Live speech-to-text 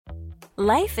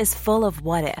Life is full of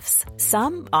what-ifs.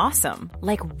 Some awesome,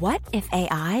 like what if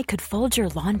AI could fold your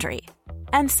laundry?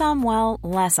 And some, well,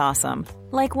 less awesome,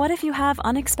 like what if you have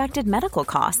unexpected medical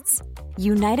costs?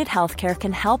 United Healthcare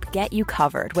can help get you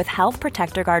covered with Health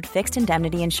Protector Guard fixed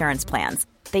indemnity insurance plans.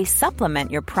 They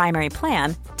supplement your primary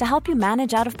plan to help you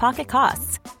manage out-of-pocket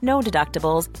costs. No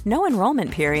deductibles, no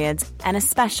enrollment periods, and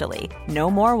especially no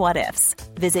more what-ifs.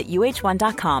 Visit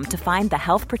uh1.com to find the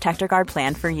Health Protector Guard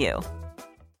plan for you.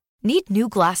 Need new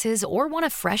glasses or want a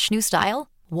fresh new style?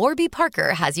 Warby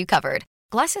Parker has you covered.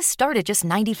 Glasses start at just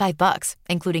 $95,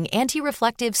 including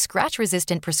anti-reflective,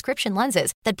 scratch-resistant prescription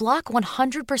lenses that block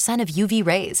 100% of UV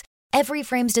rays. Every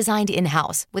frame's designed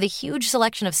in-house with a huge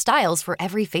selection of styles for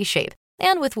every face shape.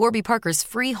 And with Warby Parker's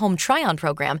free home try-on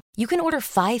program, you can order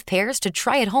 5 pairs to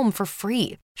try at home for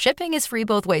free. Shipping is free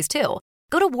both ways, too.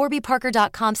 Go to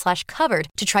warbyparker.com/covered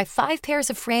to try 5 pairs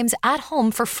of frames at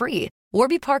home for free.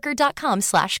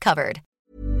 warbyparker.com/covered.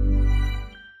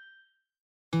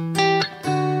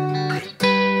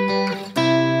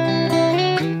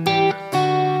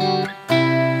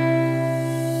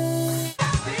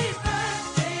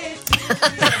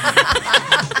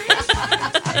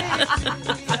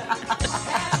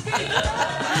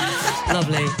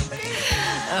 Lovely.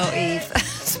 Oh, Eve,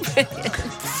 that's brilliant.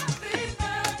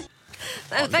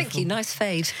 Oh, thank you. Nice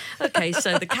fade. Okay,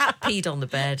 so the cat peed on the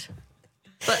bed.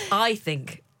 But I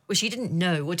think, well, she didn't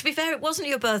know. Well, to be fair, it wasn't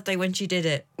your birthday when she did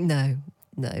it. No.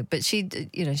 But she,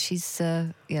 she's,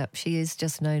 she is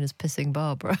just known as Pissing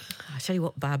Barbara. I tell you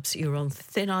what, Babs, you're on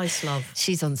thin ice, love.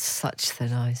 She's on such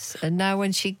thin ice. And now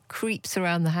when she creeps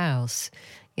around the house,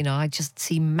 I just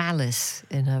see malice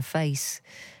in her face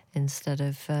instead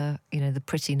of, the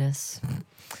prettiness.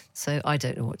 So I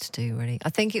don't know what to do, really. I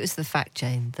think it was the fact,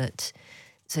 Jane, that...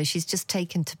 So she's just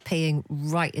taken to peeing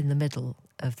right in the middle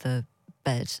of the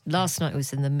bed. Last night it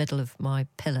was in the middle of my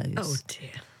pillows. Oh,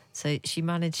 dear. So she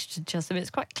managed to just... it's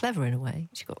quite clever in a way.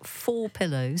 She got 4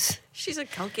 pillows. She's a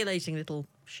calculating little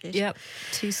shit. Yep.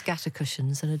 2 scatter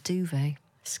cushions and a duvet.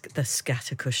 The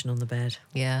scatter cushion on the bed.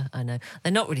 Yeah, I know.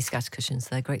 They're not really scatter cushions.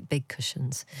 They're great big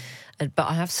cushions. But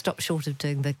I have stopped short of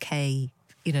doing the K,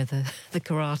 the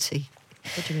karate.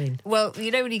 What do you mean? Well,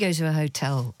 when you go to a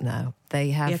hotel now,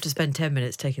 they have... You have to spend 10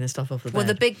 minutes taking the stuff off the bed. Well,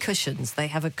 the big cushions, they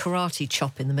have a karate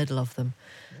chop in the middle of them.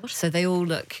 What? So they all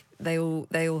look... They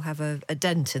all have a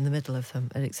dent in the middle of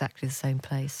them at exactly the same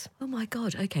place. Oh, my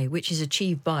God. OK, which is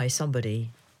achieved by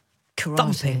somebody... Karating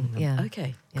thumping them. Yeah.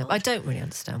 OK. Yeah, I don't really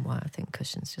understand why. I think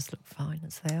cushions just look fine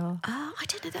as they are. I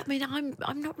don't know that. I mean,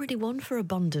 I'm not really one for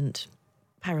abundant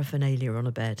paraphernalia on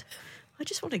a bed. I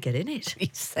just want to get in it. You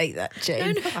say that,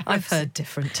 Jane. No, I've heard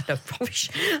different. Rubbish.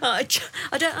 I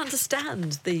don't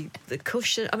understand the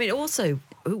cushion. I mean, also,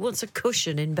 who wants a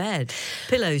cushion in bed?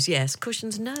 Pillows, yes.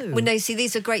 Cushions, no. Well, no, see,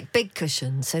 these are great big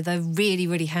cushions, so they're really,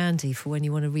 really handy for when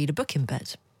you want to read a book in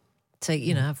bed. So,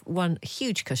 I have one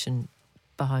huge cushion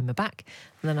behind my back,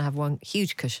 and then I have one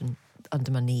huge cushion under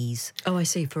my knees. Oh, I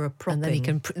see, for a propping.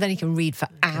 And then you can read for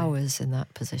hours in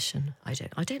that position. I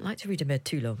don't like to read in bed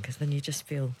too long, because then you just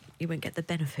feel you won't get the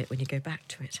benefit when you go back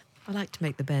to it. I like to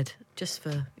make the bed just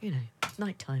for,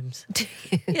 night times.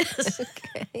 Yes,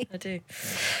 okay. I do.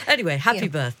 Anyway, happy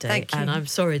birthday. Thank you. And I'm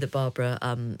sorry that Barbara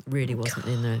really wasn't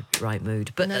in the right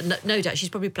mood. But no doubt she's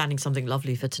probably planning something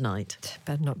lovely for tonight.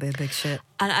 Better not be a big shit.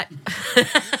 And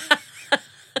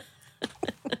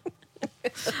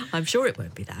I'm sure it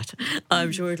won't be that.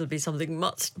 I'm sure it'll be something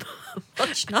much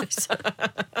nicer.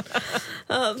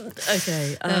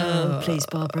 Okay. Please,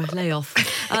 Barbara, lay off.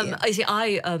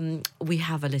 We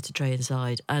have a litter tray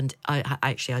inside, and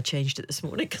I changed it this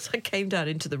morning because I came down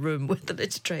into the room where the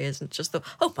litter tray is and just thought,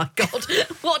 oh my God,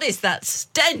 what is that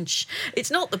stench?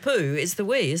 It's not the poo, it's the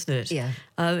wee, isn't it? Yeah.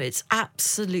 It's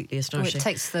absolutely astonishing. Well, it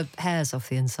takes the hairs off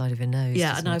the inside of your nose.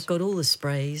 Yeah, and it? I've got all the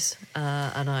sprays,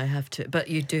 and I have to. But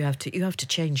you have to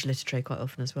change litter tray quite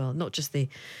often as well. Not just the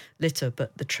litter,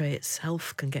 but the tray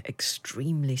itself can get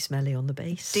extremely smelly on the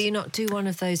base. Do you not do one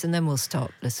of those, and then we'll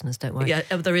stop, listeners? Don't worry. Yeah,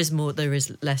 there is more. There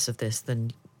is less of this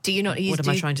than. Do you not use? What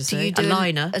am I trying to say? Do you do a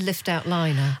liner? A lift-out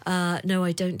liner? No,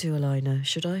 I don't do a liner.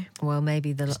 Should I? Well,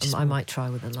 maybe I might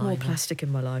try with a liner. More plastic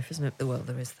in my life, isn't it? Well,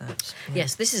 there is that. Yeah.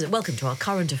 Yes, this is welcome to our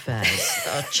current affairs,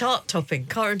 our chart-topping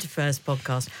current affairs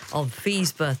podcast on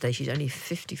Fee's birthday. She's only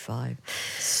 55.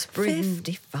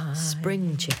 55.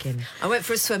 Spring chicken. I went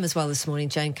for a swim as well this morning,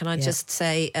 Jane. Can I just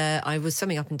say I was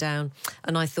swimming up and down,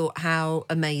 and I thought how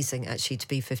amazing actually to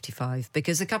be 55,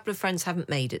 because a couple of friends haven't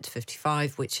made it to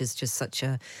 55, which is just such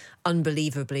a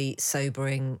unbelievably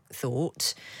sobering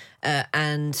thought,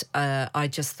 and I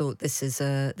just thought this is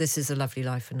a lovely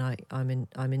life, and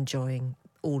I'm enjoying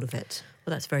all of it.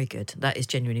 Well, that's very good. That is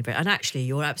genuinely very... And actually,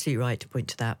 you're absolutely right to point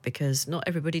to that, because not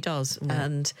everybody does. No.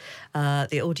 And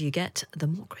the older you get, the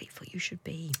more grateful you should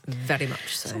be. Very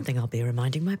much so. Something I'll be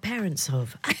reminding my parents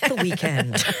of at the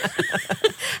weekend.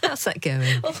 How's that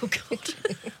going? Oh, God.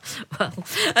 Well,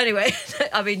 anyway,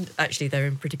 I mean, actually, they're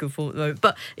in pretty good form at the moment.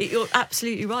 But you're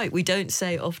absolutely right. We don't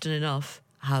say often enough,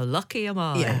 how lucky am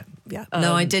I? Yeah.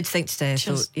 No, I did think today, I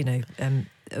thought,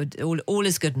 all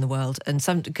is good in the world, and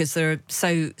because there are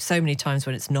so many times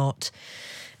when it's not,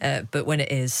 but when it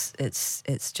is,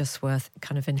 it's just worth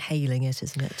kind of inhaling it,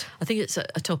 isn't it? I think it's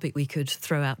a topic we could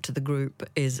throw out to the group.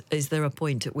 Is there a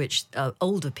point at which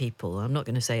older people, I'm not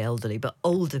going to say elderly, but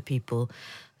older people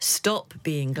stop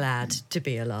being glad to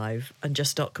be alive and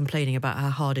just start complaining about how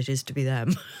hard it is to be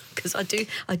them? Because I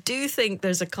do think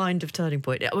there's a kind of turning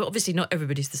point. Obviously, not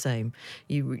everybody's the same.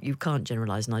 You can't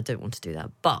generalise, and I don't want to do that.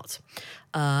 But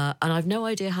and I've no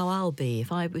idea how I'll be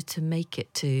if I were to make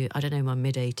it to, I don't know, my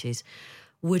mid-80s.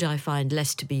 Would I find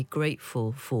less to be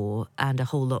grateful for and a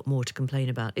whole lot more to complain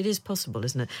about? It is possible,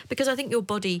 isn't it? Because I think your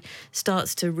body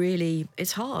starts to really...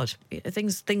 It's hard.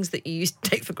 Things that you used to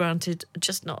take for granted are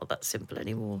just not that simple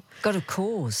anymore. God, of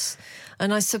course.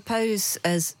 And I suppose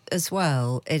as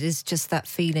well, it is just that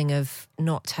feeling of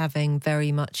not having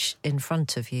very much in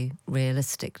front of you,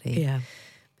 realistically. Yeah.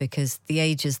 Because the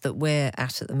ages that we're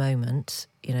at the moment,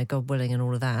 God willing and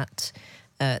all of that...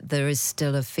 there is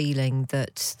still a feeling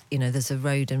that, there's a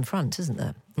road in front, isn't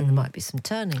there? And there might be some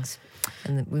turnings.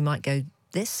 And that we might go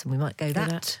this and we might go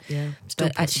that. Yeah.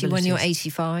 But actually, when you're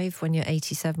 85, when you're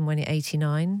 87, when you're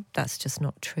 89, that's just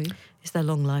not true. Is there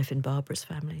long life in Barbara's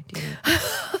family? Do you know?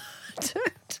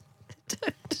 Don't.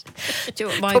 Do you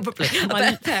know what, Probably.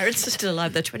 My parents are still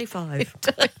alive. They're 25.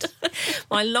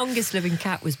 My longest living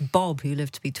cat was Bob, who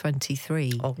lived to be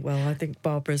 23. Oh, well, I think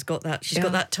Barbara's got that. She's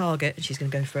got that target and she's going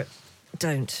to go for it.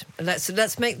 Don't.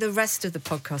 Let's make the rest of the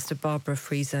podcast a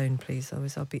Barbara-free zone, please.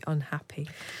 Otherwise, I'll be unhappy.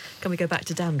 Can we go back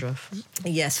to dandruff?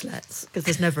 Yes, let's. Because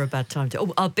there's never a bad time to...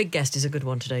 Oh, our big guest is a good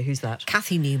one today. Who's that?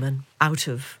 Cathy Newman. Out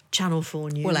of Channel 4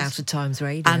 News. Well, out of Times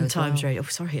Radio and as Times well. Radio. Oh,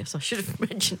 sorry, yes, I should have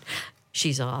mentioned...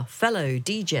 She's our fellow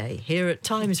DJ here at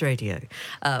Times Radio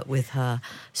with her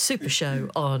super show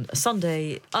on a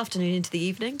Sunday afternoon into the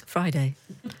evening. Friday.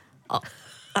 Oh,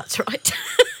 that's right.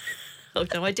 Oh,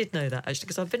 no, I did know that, actually,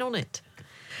 because I've been on it.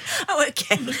 Oh,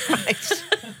 okay, right.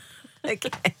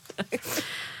 Okay.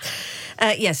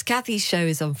 Yes, Cathy's show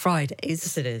is on Fridays.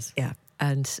 Yes, it is. Yeah,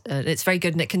 and it's very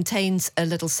good, and it contains a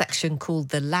little section called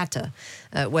The Ladder,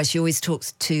 where she always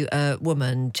talks to a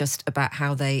woman just about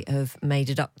how they have made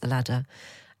it up the ladder.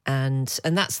 And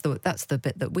that's the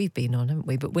bit that we've been on, haven't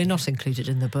we? But we're not included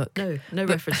in the book. No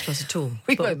reference to us at all.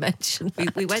 We won't mention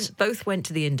that. We both went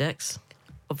to the Index,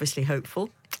 obviously hopeful.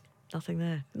 Nothing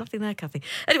there, Cathy.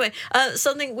 Anyway,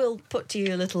 something we'll put to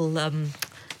you a little. We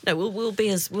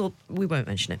won't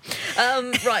mention it.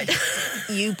 Right,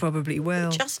 you probably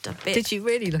will. Just a bit. Did you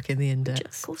really look in the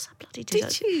Index? Of course, I bloody did.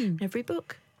 Did you? Every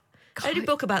book. Any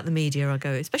book about the media I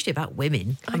go, especially about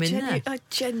women. I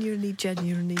genuinely don't.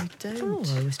 Oh,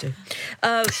 I always do.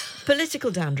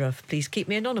 Political dandruff, please keep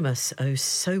me anonymous. Oh,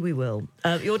 so we will.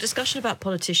 Your discussion about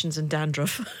politicians and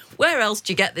dandruff, where else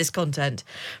do you get this content?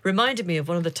 Reminded me of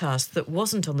one of the tasks that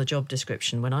wasn't on the job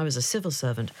description when I was a civil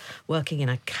servant working in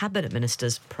a cabinet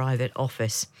minister's private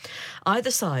office.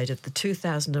 Either side of the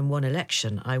 2001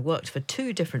 election, I worked for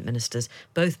two different ministers,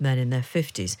 both men in their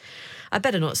 50s. I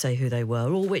better not say who they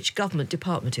were or which government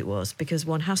department it was, because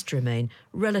one has to remain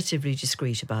relatively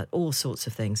discreet about all sorts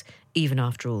of things, even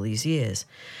after all these years.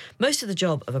 Most of the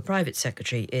job of a private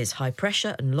secretary is high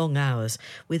pressure and long hours,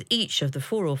 with each of the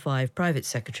 4 or 5 private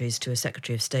secretaries to a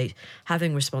Secretary of State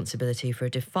having responsibility for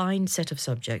a defined set of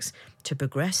subjects to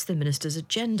progress the minister's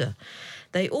agenda.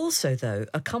 They also, though,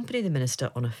 accompany the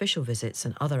minister on official visits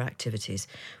and other activities,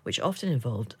 which often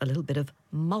involved a little bit of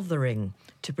mothering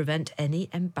to prevent any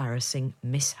embarrassing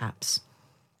mishaps.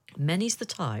 Many's the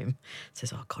time,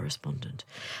 says our correspondent,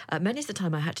 many's the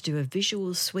time I had to do a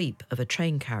visual sweep of a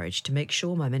train carriage to make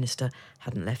sure my minister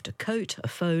hadn't left a coat, a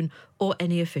phone, or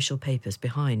any official papers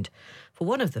behind. For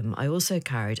one of them, I also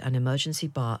carried an emergency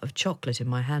bar of chocolate in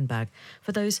my handbag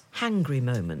for those hangry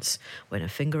moments when a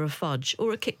finger of fudge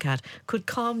or a Kit Kat could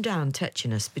calm down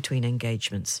tetchiness between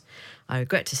engagements. I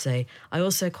regret to say, I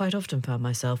also quite often found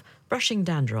myself brushing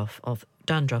dandruff off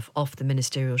the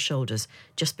ministerial shoulders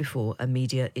just before a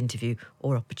media interview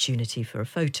or opportunity for a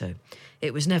photo.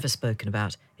 It was never spoken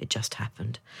about, it just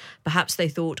happened. Perhaps they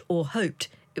thought or hoped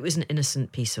it was an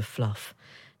innocent piece of fluff.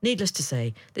 Needless to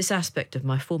say, this aspect of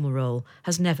my former role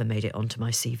has never made it onto my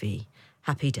CV.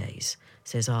 Happy days,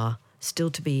 says our still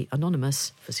to be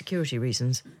anonymous for security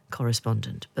reasons,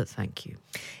 correspondent. But thank you.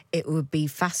 It would be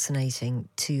fascinating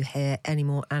to hear any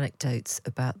more anecdotes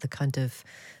about the kind of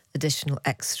additional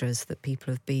extras that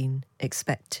people have been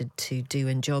expected to do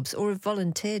in jobs or have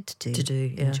volunteered to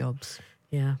do in jobs.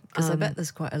 Yeah. Because I bet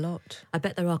there's quite a lot. I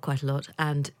bet there are quite a lot.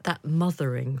 And that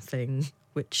mothering thing,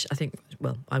 which I think,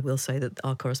 well, I will say that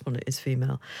our correspondent is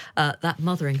female, that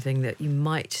mothering thing that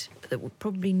that would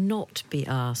probably not be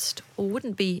asked or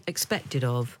wouldn't be expected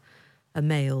of a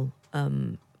male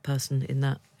person in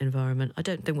that environment. I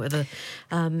don't think whether...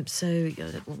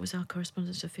 what was our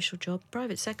correspondent's official job?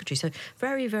 Private secretary. So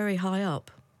very, very high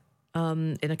up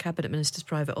in a cabinet minister's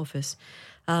private office.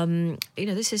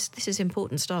 This is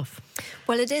important stuff.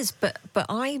 Well, it is, but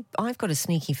I've got a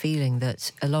sneaky feeling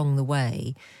that along the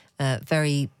way,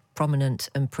 very prominent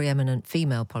and preeminent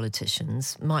female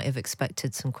politicians might have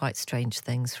expected some quite strange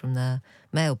things from their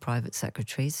male private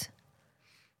secretaries.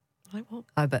 Like what?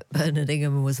 I bet Bernard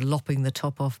Ingham was lopping the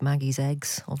top off Maggie's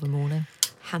eggs of the morning.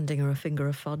 Handing her a finger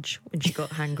of fudge when she got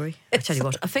hangry. I tell you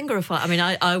what, a finger of fudge. I mean,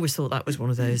 I always thought that was one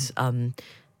of those... are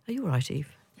you all right,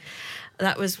 Eve?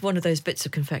 That was one of those bits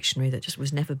of confectionery that just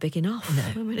was never big enough.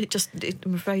 No. I mean,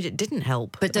 I'm afraid it didn't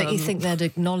help. But don't you think they'd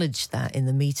acknowledged that in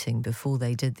the meeting before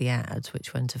they did the ad,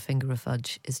 which went, a finger of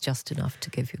fudge is just enough to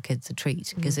give your kids a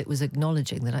treat? Because it was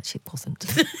acknowledging that actually it wasn't.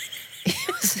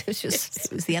 it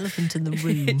was the elephant in the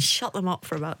room. It shut them up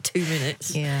for about 2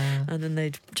 minutes. Yeah. And then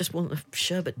they'd just want a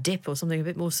sherbet dip or something a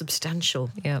bit more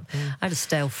substantial. Yeah. I had a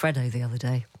stale Freddo the other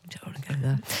day. Don't want to go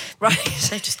there. Right.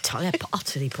 They're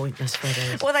utterly pointless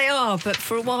Freddos. Well, they are, but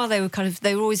for a while they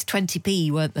were always 20p,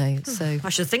 weren't they? So I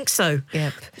should think so.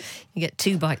 Yep. You get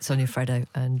 2 bites on your Freddo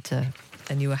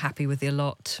and you were happy with your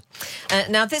lot.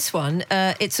 Now this one,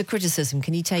 it's a criticism.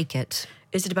 Can you take it?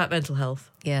 Is it about mental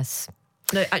health? Yes.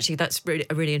 No, actually, that's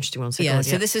a really interesting one. So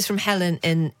So this is from Helen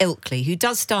in Ilkley, who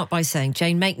does start by saying,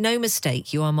 Jane, make no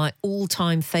mistake, you are my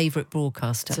all-time favourite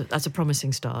broadcaster. So that's a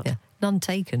promising start. Yeah. None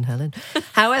taken, Helen.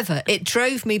 However, it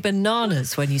drove me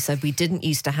bananas when you said we didn't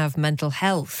used to have mental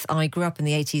health. I grew up in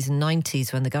the 80s and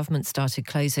 90s when the government started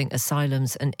closing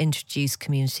asylums and introduced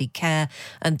community care.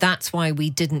 And that's why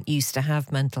we didn't used to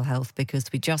have mental health,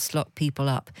 because we just locked people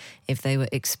up if they were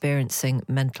experiencing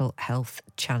mental health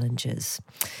challenges.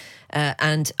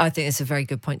 And I think it's a very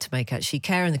good point to make, actually.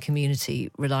 Care in the community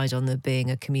relied on there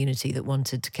being a community that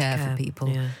wanted to care for people.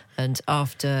 Yeah. And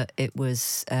after it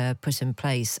was put in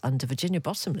place under Virginia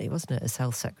Bottomley, wasn't it, as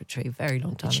health secretary, a very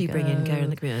long time ago. Did she bring in care in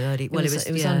the community? Well,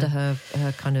 it was under her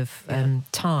kind of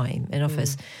time in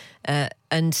office.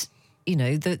 And...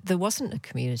 there wasn't a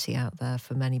community out there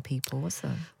for many people, was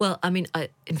there? Well, I mean,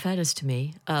 in fairness to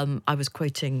me, I was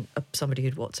quoting somebody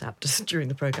who'd WhatsApped us during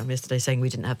the programme yesterday saying we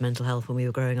didn't have mental health when we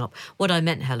were growing up. What I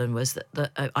meant, Helen, was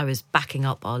that I was backing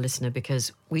up our listener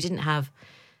because we didn't have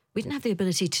the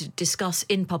ability to discuss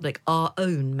in public our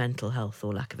own mental health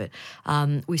or lack of it.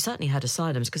 We certainly had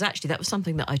asylums, because actually that was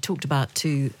something that I talked about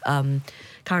to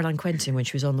Caroline Quentin when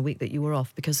she was on the week that you were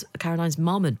off, because Caroline's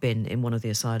mum had been in one of the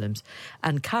asylums.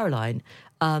 And Caroline,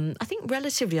 I think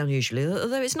relatively unusually,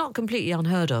 although it's not completely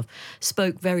unheard of,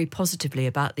 spoke very positively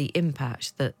about the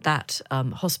impact that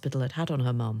hospital had had on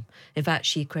her mum. In fact,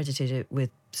 she credited it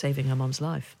with saving her mum's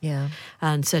life. Yeah.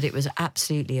 And said it was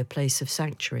absolutely a place of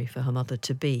sanctuary for her mother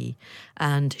to be.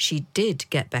 And she did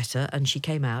get better, and she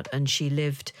came out and she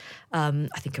lived, I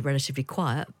think, a relatively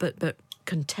quiet but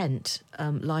content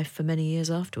life for many years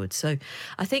afterwards. So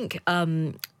I think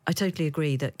I totally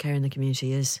agree that care in the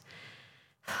community is...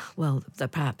 Well,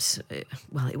 that perhaps,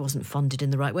 it wasn't funded in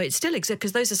the right way. It still exists,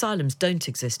 because those asylums don't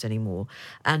exist anymore.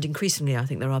 And increasingly, I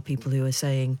think there are people who are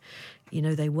saying,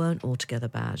 they weren't altogether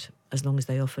bad as long as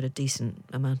they offered a decent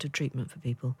amount of treatment for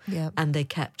people. Yeah. And they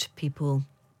kept people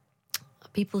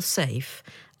safe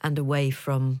and away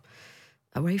from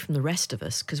the rest of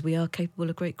us, because we are capable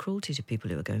of great cruelty to people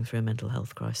who are going through a mental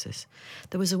health crisis.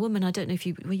 There was a woman, I don't know if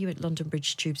were you at London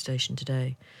Bridge Tube Station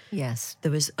today? Yes.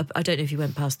 I don't know if you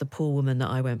went past the poor woman that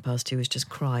I went past who was just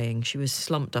crying. She was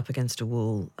slumped up against a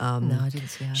wall. No, I didn't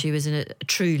see her. She was in a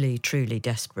truly, truly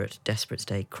desperate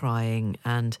state, crying,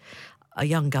 and a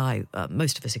young guy,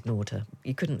 most of us ignored her.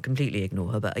 You couldn't completely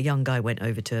ignore her, but a young guy went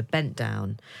over to her, bent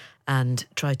down, and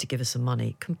tried to give her some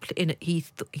money. He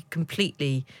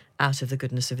completely out of the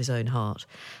goodness of his own heart.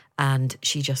 And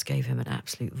she just gave him an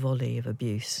absolute volley of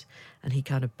abuse. And he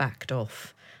kind of backed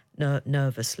off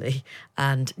nervously,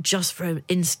 and just for an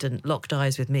instant locked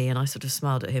eyes with me, and I sort of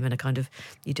smiled at him in a kind of,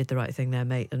 you did the right thing there,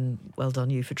 mate, and well done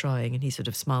you for trying. And he sort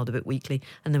of smiled a bit weakly,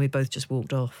 and then we both just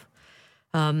walked off.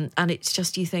 And it's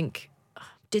just, you think,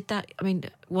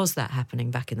 was that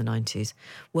happening back in the 90s?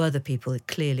 Were the people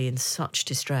clearly in such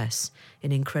distress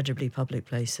in incredibly public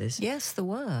places? Yes, there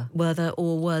were. Were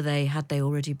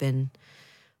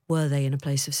they in a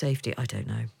place of safety? I don't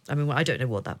know. I mean, I don't know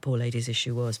what that poor lady's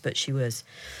issue was, but she was...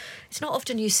 It's not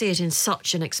often you see it in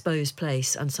such an exposed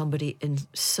place and somebody in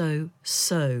so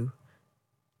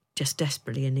just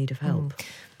desperately in need of help.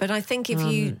 But I think if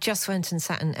you just went and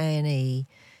sat in A&E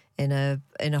in a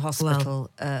hospital,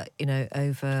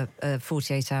 over a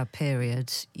 48-hour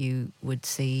period, you would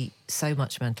see so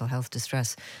much mental health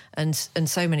distress, and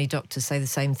so many doctors say the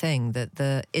same thing, that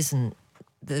there isn't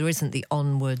the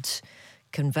onward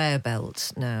conveyor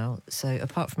belt now. So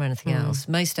apart from anything else,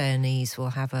 most A&Es will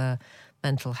have a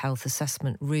mental health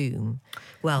assessment room,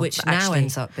 which now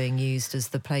ends up being used as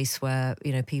the place where,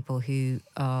 people who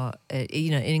are,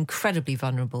 in incredibly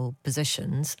vulnerable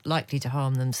positions, likely to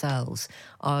harm themselves,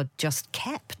 are just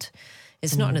kept.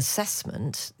 It's not an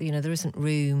assessment. There isn't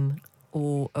room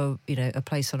or, a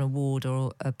place on a ward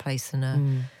or a place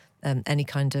in any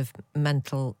kind of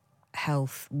mental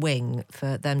health wing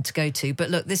for them to go to. But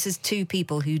look, this is two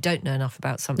people who don't know enough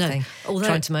about something,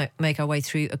 trying to make our way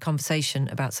through a conversation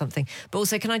about something. But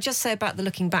also, can I just say about the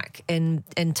looking back in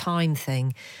time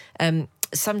thing?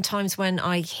 Sometimes when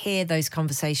I hear those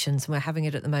conversations, and we're having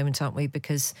it at the moment, aren't we?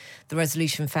 Because the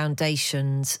Resolution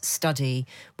Foundation's study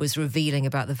was revealing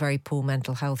about the very poor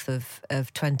mental health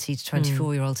of 20 to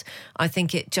 24-year-olds. I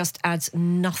think it just adds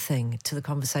nothing to the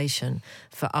conversation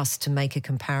for us to make a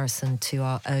comparison to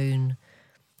our own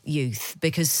youth,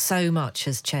 because so much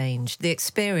has changed. The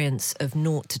experience of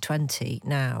 0 to 20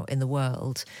 now in the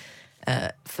world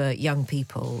for young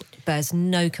people bears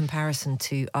no comparison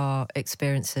to our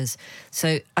experiences.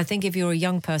 So I think if you're a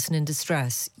young person in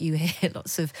distress, you hear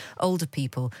lots of older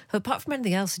people who, apart from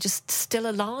anything else, are just still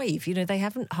alive. They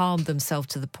haven't harmed themselves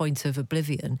to the point of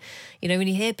oblivion. When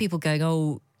you hear people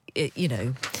going, it's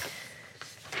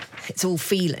all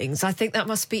feelings, I think that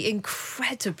must be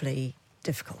incredibly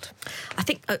difficult. I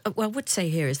think what I would say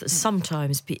here is that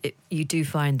sometimes you do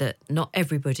find that not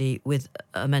everybody with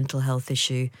a mental health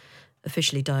issue,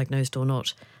 officially diagnosed or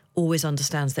not, always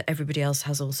understands that everybody else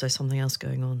has also something else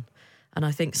going on. And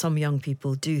I think some young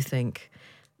people do think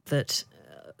that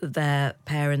their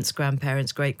parents,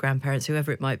 grandparents, great-grandparents,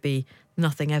 whoever it might be,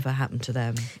 nothing ever happened to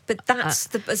them. But that's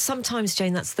sometimes,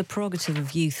 Jane, that's the prerogative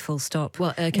of youth, full stop.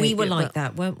 Well, okay, we were like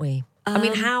that, weren't we? I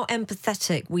mean, how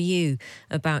empathetic were you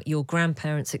about your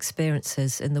grandparents'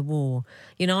 experiences in the war?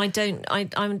 I'm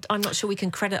not sure we can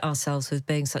credit ourselves with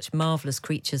being such marvellous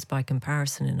creatures by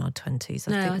comparison in our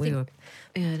 20s. I think we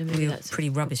were pretty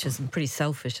rubbish and pretty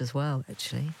selfish as well,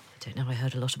 actually. I don't know, I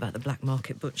heard a lot about the black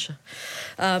market butcher.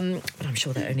 But I'm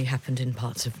sure that only happened in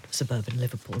parts of suburban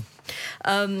Liverpool.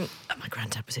 My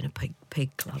granddad was in a pig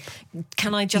club.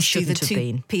 Can I just do the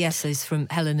two PSs from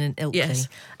Helen in Ilkley? Yes.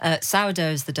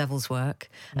 Sourdough is the devil's work.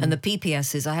 And the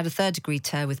PPS is, I had a 3rd-degree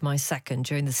tear with my second.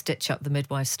 During the stitch-up, the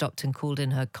midwife stopped and called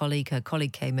in her colleague. Her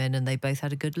colleague came in and they both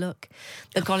had a good look.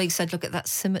 The colleague said, "Look at that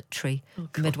symmetry."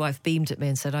 The midwife beamed at me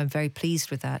and said, "I'm very pleased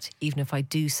with that, even if I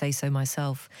do say so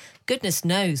myself. Goodness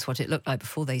knows what it looked like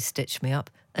before they stitched me up.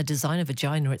 A designer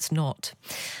vagina, it's not."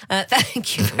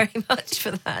 Thank you very much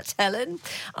for that, Helen.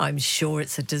 I'm sure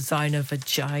it's a designer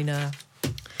vagina.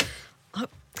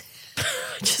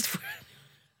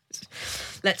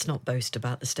 Let's not boast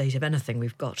about the state of anything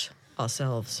we've got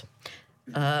ourselves.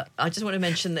 I just want to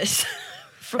mention this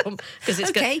because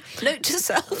it's note to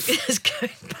self. It's going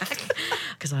back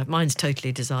because mine's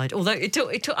totally designed. Although it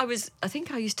took. I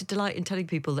think I used to delight in telling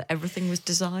people that everything was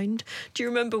designed. Do you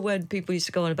remember when people used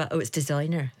to go on about, it's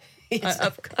designer?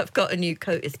 I've got a new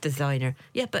coat. It's designer.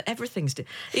 Yeah, but everything's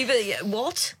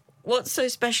what? What's so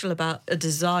special about a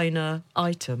designer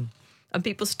item? And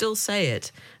people still say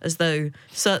it as though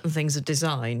certain things are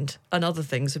designed and other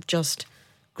things have just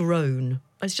grown.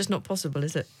 It's just not possible,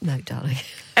 is it? No, darling.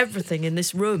 Everything in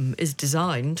this room is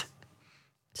designed.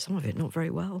 Some of it not very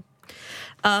well.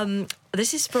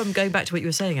 This is from going back to what you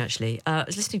were saying, actually. I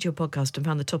was listening to your podcast and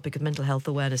found the topic of mental health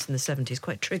awareness in the 70s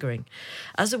quite triggering.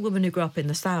 As a woman who grew up in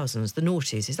the thousands, the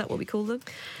noughties, is that what we call them?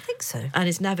 I think so. And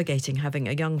is navigating having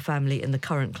a young family in the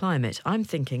current climate, I'm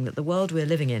thinking that the world we're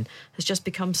living in has just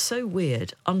become so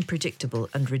weird, unpredictable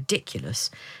and ridiculous,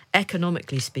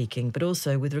 economically speaking, but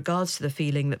also with regards to the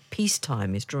feeling that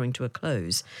peacetime is drawing to a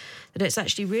close, that it's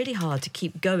actually really hard to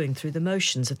keep going through the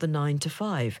motions of the 9 to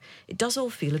 5. It does all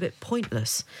feel a bit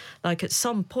pointless. Like at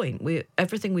some point,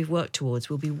 everything we've worked towards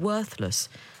will be worthless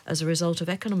as a result of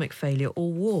economic failure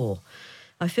or war.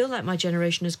 I feel like my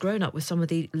generation has grown up with some of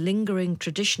the lingering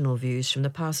traditional views from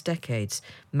the past decades,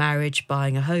 marriage,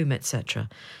 buying a home, etc.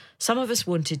 Some of us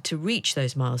wanted to reach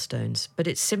those milestones, but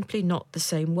it's simply not the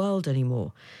same world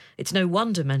anymore. It's no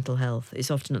wonder mental health is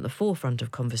often at the forefront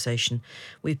of conversation.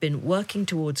 We've been working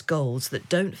towards goals that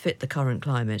don't fit the current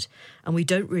climate, and we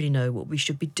don't really know what we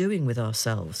should be doing with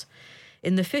ourselves.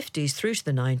 In the 50s through to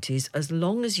the 90s, as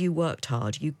long as you worked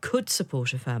hard, you could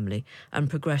support a family and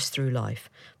progress through life.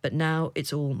 But now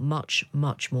it's all much,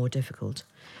 much more difficult.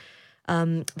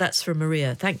 That's from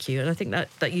Maria. Thank you. And I think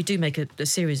that you do make a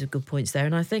series of good points there.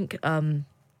 And I think the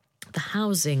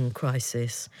housing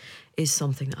crisis is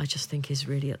something that I just think is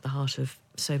really at the heart of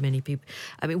so many people.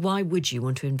 I mean, why would you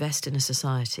want to invest in a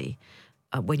society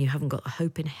when you haven't got a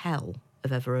hope in hell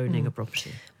of ever owning a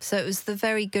property? So it was the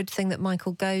very good thing that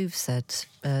Michael Gove said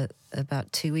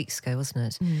about 2 weeks ago,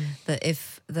 wasn't it? That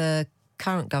if the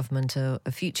current government or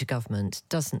a future government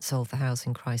doesn't solve the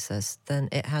housing crisis, then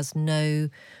it has no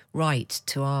right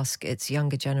to ask its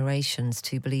younger generations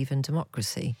to believe in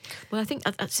democracy. Well, I think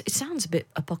it sounds a bit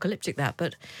apocalyptic,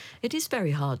 but it is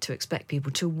very hard to expect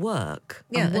people to work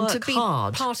and work to be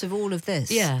hard. part of all of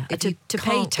this. Yeah, if to you pay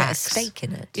can't get a tax. stake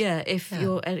in it. Yeah, if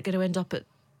you're going to end up at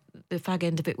the fag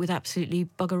end of it with absolutely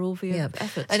bugger all for your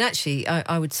efforts. And actually,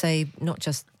 I would say not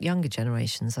just younger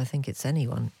generations. I think it's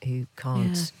anyone who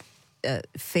can't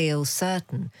feel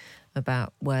certain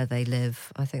about where they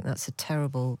live. I think that's a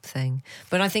terrible thing.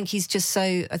 But I think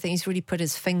I think he's really put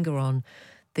his finger on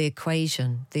the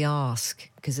equation, the ask,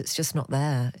 because it's just not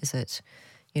there, is it?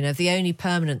 You know, if the only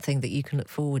permanent thing that you can look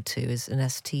forward to is an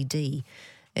STD,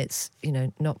 it's,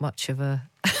 not much of a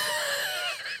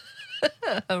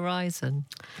horizon.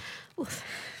 Well,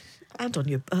 and on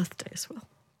your birthday as well.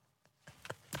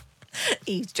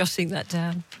 He's jotting that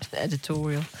down.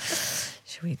 Editorial.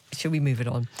 Shall we move it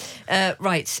on?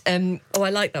 Right. I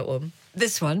like that one.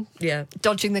 This one. Yeah.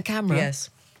 Dodging the camera.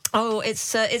 Yes. Oh,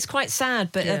 it's quite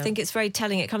sad, but I think it's very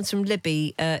telling. It comes from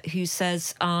Libby, who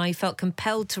says, I felt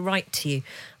compelled to write to you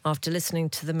after listening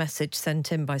to the message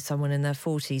sent in by someone in their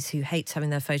 40s who hates having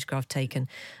their photograph taken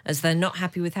as they're not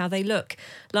happy with how they look.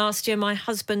 Last year, my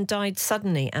husband died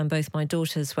suddenly and both my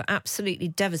daughters were absolutely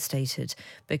devastated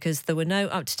because there were no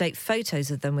up-to-date photos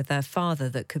of them with their father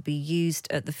that could be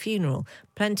used at the funeral,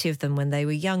 plenty of them when they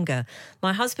were younger.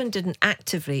 My husband didn't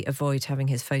actively avoid having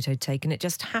his photo taken, it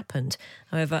just happened.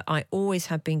 However, I always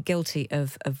have been guilty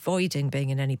of avoiding being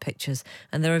in any pictures,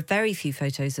 and there are very few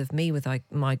photos of me with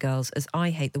my girls as I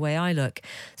hate the way I look.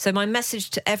 So my message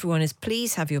to everyone is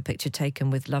please have your picture taken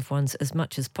with loved ones as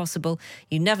much as possible.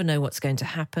 You never know what's going to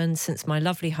happen. Since my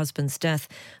lovely husband's death,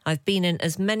 I've been in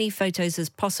as many photos as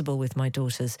possible with my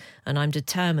daughters, and I'm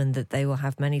determined that they will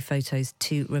have many photos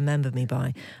to remember me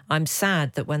by. I'm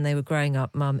sad that when they were growing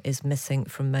up, Mum is missing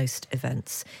from most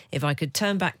events. If I could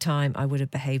turn back time, I would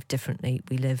have behaved differently.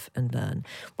 We live and learn.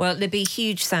 Well, Libby,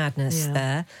 huge sadness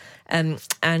there. And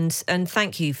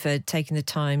thank you for taking the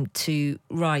time to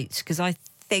write, because I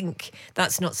think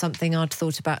that's not something I'd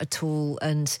thought about at all.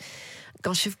 And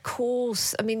gosh, of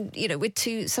course, I mean,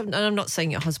 and I'm not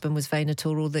saying your husband was vain at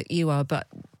all or that you are, but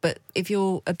if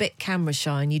you're a bit camera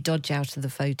shy and you dodge out of the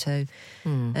photo,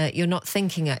 you're not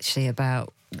thinking actually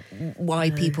about why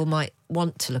people might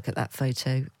want to look at that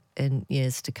photo in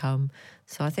years to come.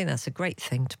 So I think that's a great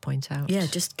thing to point out. Yeah,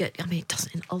 it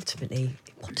doesn't, ultimately,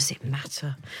 what does it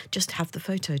matter? Just have the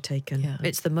photo taken. Yeah.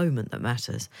 It's the moment that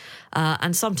matters.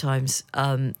 And sometimes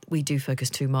we do focus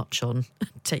too much on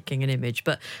taking an image.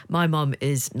 But my mum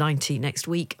is 90 next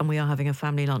week and we are having a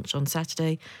family lunch on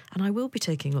Saturday, and I will be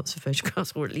taking lots of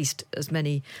photographs, or at least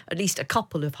a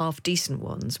couple of half-decent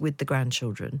ones with the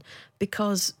grandchildren,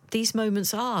 because these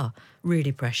moments are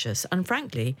really precious. And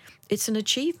frankly, it's an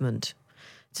achievement.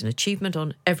 It's an achievement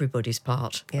on everybody's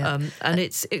part, and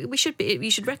we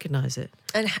should recognise it.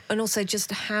 And also, just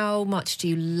how much do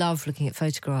you love looking at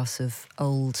photographs of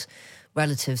old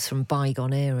relatives from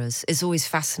bygone eras? It's always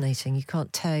fascinating. You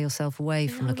can't tear yourself away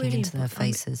from looking into their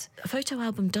faces. A photo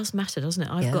album does matter, doesn't it?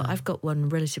 I've got one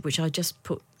relative which I just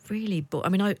put really. But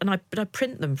I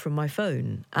print them from my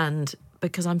phone, and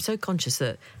because I'm so conscious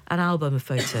that an album of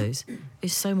photos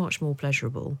is so much more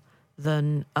pleasurable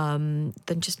than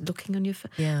just looking on your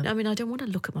phone. Yeah. I mean, I don't want to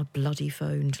look at my bloody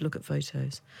phone to look at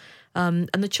photos. And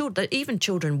even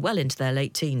children well into their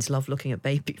late teens love looking at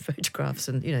baby photographs.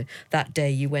 And, that day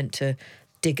you went to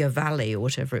Digger Valley or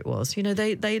whatever it was. You know,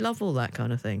 they love all that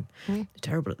kind of thing.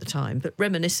 Terrible at the time, but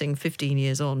reminiscing 15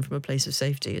 years on from a place of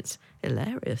safety, it's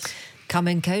hilarious. Come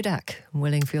in, Kodak. I'm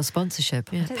willing for your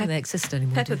sponsorship. Yeah. I don't think they exist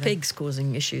anymore. Peppa Pig's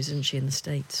causing issues, isn't she, in the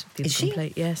States? Is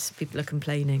she? Yes, people are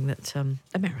complaining that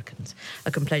Americans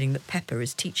are complaining that Peppa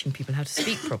is teaching people how to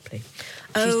speak properly.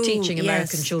 She's teaching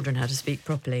American children how to speak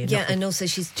properly. And also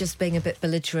she's just being a bit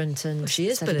belligerent and she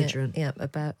is belligerent.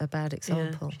 About a bad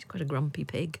example. Yeah, she's quite a grumpy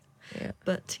pig. Yeah.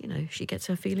 But, you know, she gets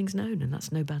her feelings known, and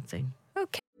that's no bad thing.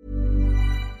 Okay.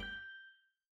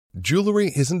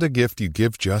 Jewelry isn't a gift you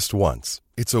give just once.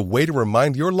 It's a way to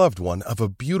remind your loved one of a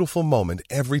beautiful moment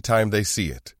every time they see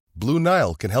it. Blue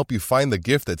Nile can help you find the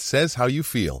gift that says how you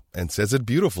feel and says it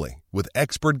beautifully, with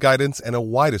expert guidance and a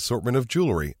wide assortment of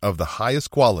jewelry of the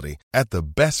highest quality at the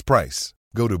best price.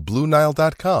 Go to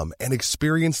BlueNile.com and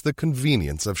experience the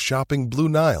convenience of shopping Blue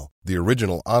Nile, the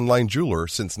original online jeweler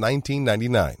since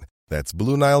 1999. That's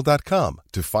BlueNile.com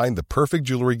to find the perfect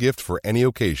jewelry gift for any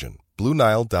occasion.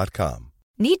 BlueNile.com.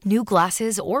 Need new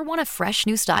glasses or want a fresh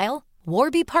new style?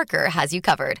 Warby Parker has you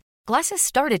covered. Glasses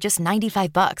start at just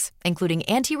 $95, including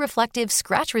anti-reflective,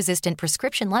 scratch-resistant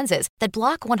prescription lenses that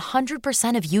block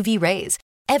 100% of UV rays.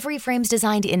 Every frame's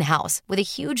designed in-house with a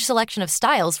huge selection of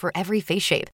styles for every face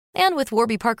shape. And with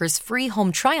Warby Parker's free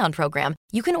home try-on program,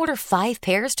 you can order 5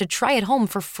 pairs to try at home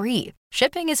for free.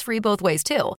 Shipping is free both ways,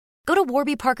 too. Go to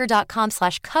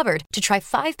warbyparker.com/covered to try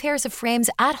 5 pairs of frames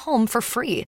at home for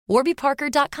free.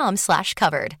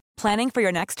 warbyparker.com/covered. Planning for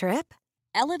your next trip?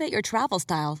 Elevate your travel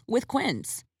style with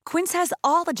Quince. Quince has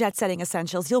all the jet-setting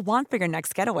essentials you'll want for your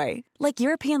next getaway, like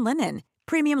European linen,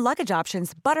 premium luggage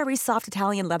options, buttery soft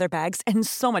Italian leather bags, and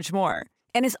so much more.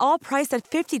 And is all priced at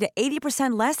 50 to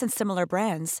 80% less than similar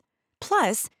brands.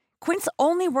 Plus, Quince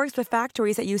only works with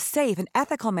factories that use safe and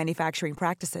ethical manufacturing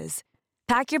practices.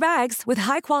 Pack your bags with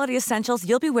high-quality essentials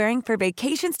you'll be wearing for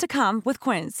vacations to come with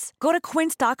Quince. Go to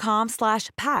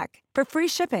quince.com/pack for free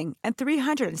shipping and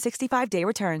 365-day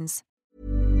returns.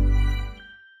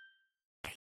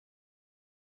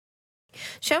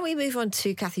 Shall we move on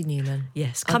to Cathy Newman?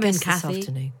 Yes, Our come in, guest this Cathy.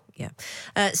 afternoon.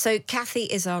 Yeah. So Cathy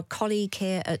is our colleague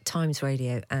here at Times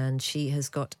Radio, and she has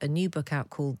got a new book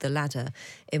out called The Ladder,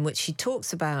 in which she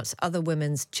talks about other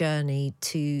women's journey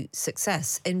to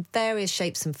success in various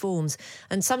shapes and forms.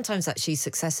 And sometimes actually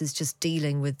success is just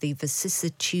dealing with the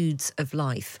vicissitudes of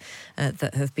life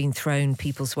that have been thrown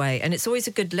people's way. And it's always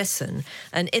a good listen.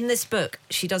 And in this book,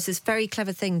 she does this very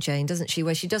clever thing, Jane, doesn't she,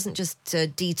 where she doesn't just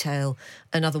detail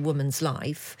another woman's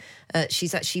life.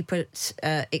 She's actually put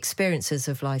experiences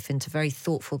of life into very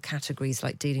thoughtful categories,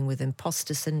 like dealing with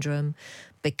imposter syndrome,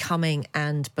 becoming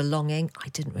and belonging. I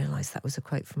didn't realise that was a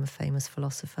quote from a famous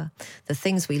philosopher. The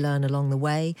things we learn along the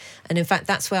way. And in fact,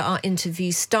 that's where our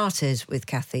interview started with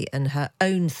Cathy and her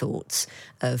own thoughts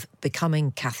of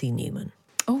becoming Cathy Newman.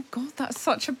 Oh, God, that's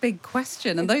such a big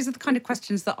question. And those are the kind of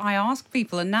questions that I ask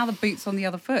people. And now the boot's on the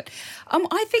other foot.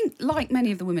 I think, like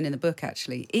many of the women in the book,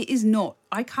 actually, it is not...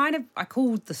 I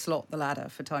called the slot The Ladder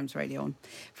for Times Radio on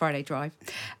Friday Drive,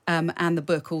 and the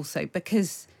book also,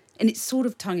 because... And it's sort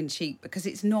of tongue-in-cheek, because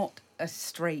it's not a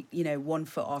straight, one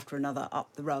foot after another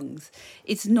up the rungs.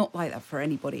 It's not like that for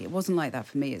anybody. It wasn't like that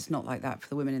for me. It's not like that for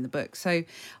the women in the book. So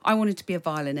I wanted to be a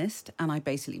violinist, and I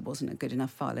basically wasn't a good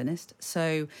enough violinist.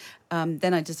 So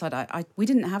then I decided we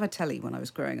didn't have a telly when I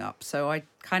was growing up, so I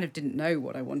kind of didn't know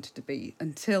what I wanted to be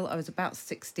until I was about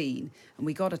 16, and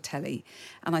we got a telly,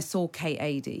 and I saw Kate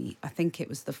Adie. I think it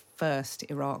was the first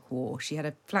Iraq War. She had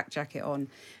a flak jacket on,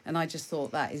 and I just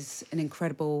thought that is an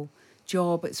incredible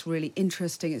job. It's really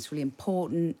interesting. It's really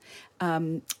important.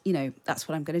 That's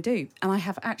what I'm going to do. And I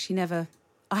have actually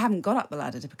I haven't got up the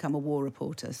ladder to become a war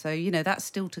reporter. So, that's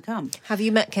still to come. Have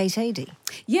you met Kate Adie?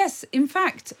 Yes. In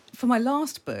fact, for my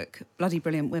last book, Bloody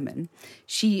Brilliant Women,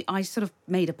 I sort of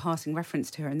made a passing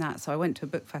reference to her in that. So I went to a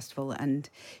book festival and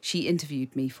she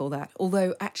interviewed me for that.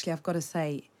 Although, actually, I've got to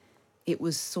say, it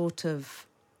was sort of,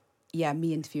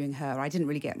 me interviewing her. I didn't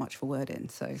really get much of a word in,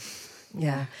 so...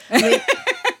 Yeah. I mean,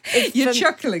 You're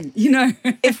chuckling,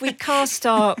 If we cast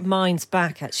our minds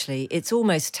back, actually, it's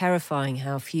almost terrifying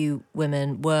how few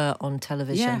women were on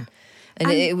television. Yeah.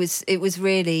 And it was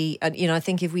really, I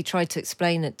think if we tried to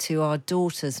explain it to our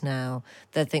daughters now,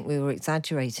 they'd think we were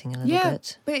exaggerating a little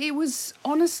bit. But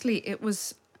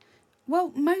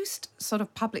most sort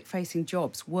of public-facing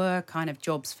jobs were kind of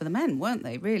jobs for the men, weren't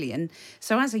they, really? And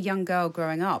so as a young girl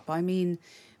growing up,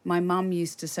 my mum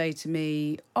used to say to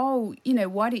me,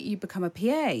 why don't you become a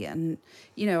PA? And,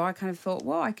 I kind of thought,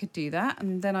 well, I could do that.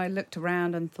 And then I looked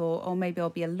around and thought, maybe I'll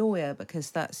be a lawyer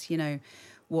because that's,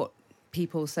 what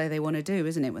people say they want to do,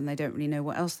 isn't it, when they don't really know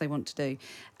what else they want to do.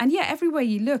 And yeah, everywhere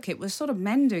you look, it was sort of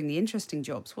men doing the interesting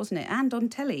jobs, wasn't it? And on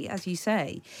telly, as you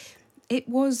say, it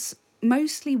was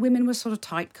mostly women were sort of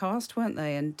typecast, weren't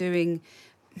they? And doing,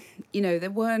 they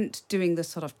weren't doing the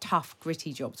sort of tough,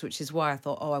 gritty jobs, which is why I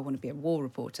thought, I want to be a war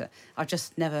reporter. I've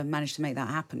just never managed to make that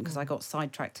happen because I got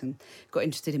sidetracked and got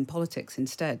interested in politics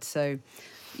instead. So,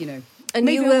 And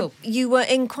you were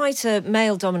in quite a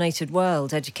male-dominated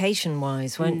world,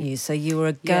 education-wise, weren't you? So you were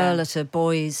a girl at a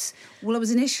boys'... Well,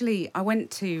 I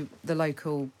went to the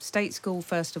local state school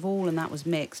first of all, and that was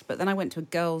mixed. But then I went to a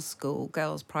girls'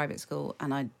 private school,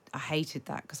 and I hated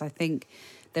that because I think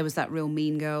there was that real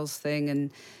Mean Girls thing.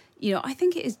 And, I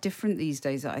think it is different these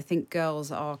days. I think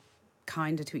girls are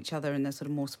kinder to each other and they're sort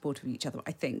of more supportive of each other.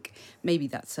 I think maybe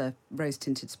that's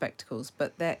rose-tinted spectacles,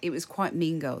 but it was quite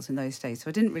Mean Girls in those days, so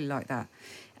I didn't really like that.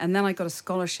 And then I got a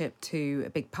scholarship to a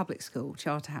big public school,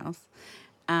 Charterhouse,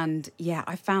 and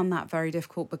I found that very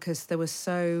difficult because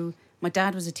my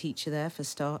dad was a teacher there for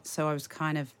start, so I was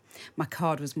my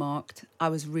card was marked. I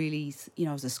was really,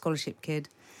 I was a scholarship kid,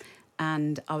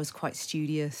 and I was quite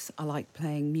studious. I liked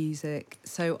playing music,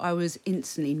 so I was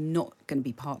instantly not going to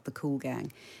be part of the cool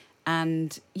gang.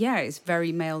 And it's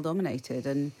very male dominated.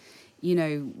 And,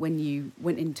 when you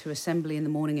went into assembly in the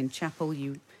morning in chapel,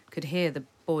 you could hear the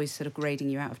boys sort of grading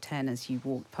you out of 10 as you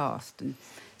walked past. And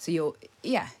so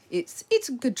it's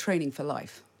a good training for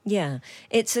life. Yeah,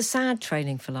 it's a sad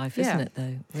training for life, isn't it,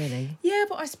 though, really? Yeah,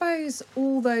 but I suppose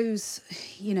all those,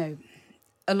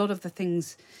 a lot of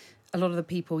the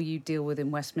people you deal with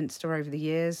in Westminster over the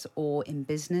years or in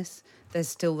business, there's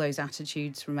still those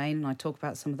attitudes remain, and I talk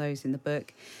about some of those in the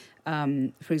book.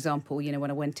 For example,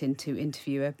 when I went in to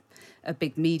interview a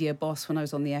big media boss when I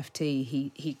was on the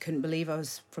FT, he couldn't believe I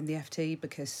was from the FT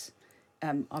because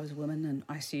I was a woman, and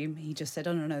I assume he just said,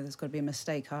 no, there's got to be a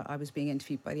mistake. I was being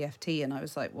interviewed by the FT, and I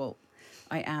was like, well,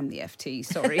 I am the FT,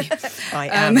 sorry. I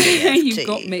am the FT. You've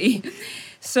got me.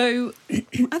 So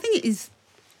I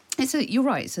think you're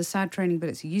right, it's a sad training, but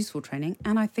it's a useful training,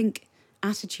 and I think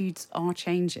attitudes are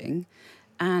changing.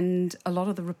 And a lot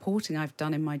of the reporting I've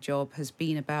done in my job has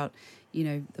been about,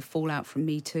 the fallout from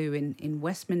Me Too in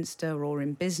Westminster or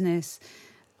in business.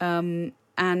 And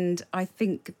I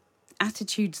think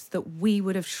attitudes that we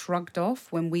would have shrugged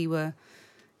off when we were,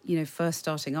 first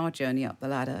starting our journey up the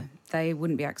ladder, they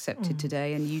wouldn't be accepted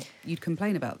today, and you'd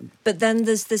complain about them. But then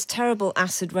there's this terrible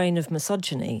acid rain of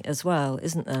misogyny as well,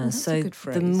 isn't there? That's a good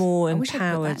phrase. The more I wish I'd put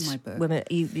empowered that in my book. women,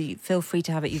 you feel free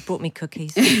to have it. You've brought me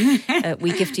cookies.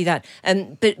 We gift you that.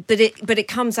 But it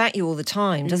comes at you all the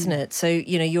time, doesn't it? So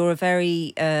you're a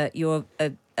very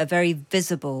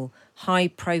visible,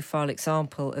 high-profile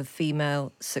example of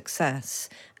female success.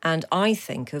 And I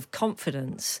think of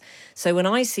confidence. So when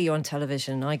I see you on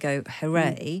television, I go,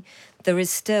 hooray. There is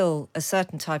still a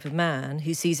certain type of man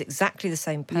who sees exactly the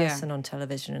same person on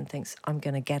television and thinks, I'm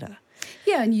going to get her.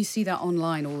 Yeah, and you see that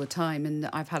online all the time. And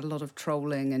I've had a lot of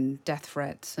trolling and death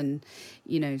threats and,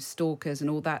 stalkers and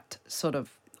all that sort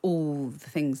of, all the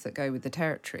things that go with the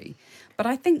territory. But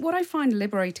I think what I find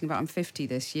liberating about, I'm 50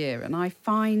 this year, and I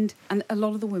find, and a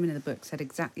lot of the women in the book said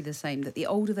exactly the same, that the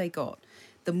older they got,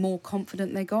 the more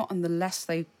confident they got and the less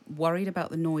they worried about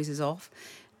the noises off.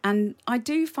 And I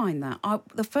do find that.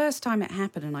 The first time it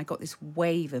happened and I got this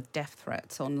wave of death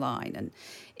threats online, and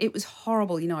it was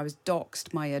horrible. I was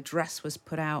doxxed. My address was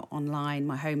put out online,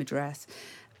 my home address.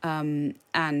 And,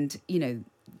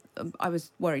 I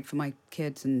was worried for my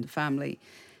kids and family.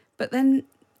 But then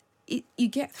you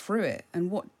get through it, and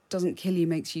what doesn't kill you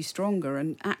makes you stronger.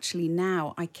 And actually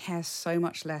now I care so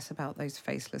much less about those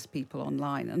faceless people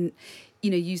online. And,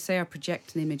 you say I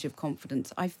project an image of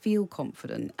confidence. I feel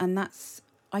confident, and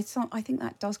I think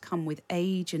that does come with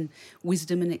age and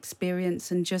wisdom and experience,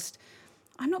 and just,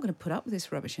 I'm not going to put up with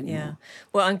this rubbish anymore. Yeah.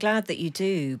 Well, I'm glad that you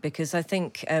do, because I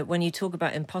think when you talk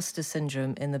about imposter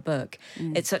syndrome in the book,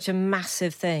 it's such a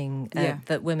massive thing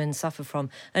that women suffer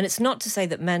from. And it's not to say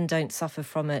that men don't suffer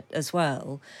from it as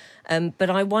well,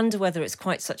 but I wonder whether it's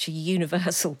quite such a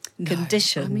universal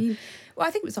condition. I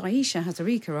think it was Aisha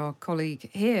Hazarika, our colleague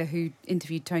here, who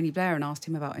interviewed Tony Blair and asked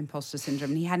him about imposter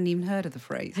syndrome, and he hadn't even heard of the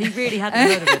phrase. He really hadn't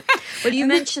heard of it. Well, you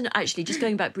mentioned, actually, just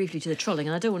going back briefly to the trolling,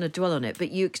 and I don't want to dwell on it,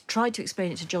 but you tried to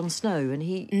explain it to Jon Snow, and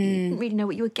he didn't really know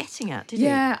what you were getting at, did he?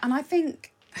 Yeah, and I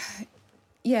think,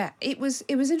 it was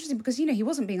interesting because, he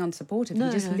wasn't being unsupportive. He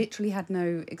just literally had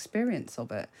no experience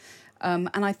of it. And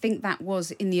I think that was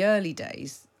in the early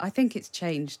days. I think it's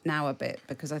changed now a bit,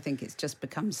 because I think it's just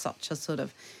become such a sort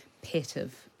of pit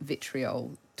of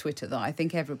vitriol, Twitter, that I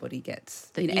think everybody gets.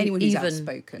 That Anyone who's even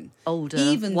outspoken, older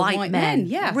even white the white men.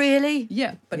 yeah, Really?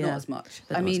 yeah, but Yeah, not as much.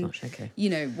 but I not as mean, much,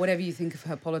 okay. whatever you think of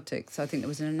her politics, I think there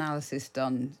was an analysis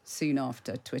done soon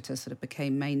after Twitter sort of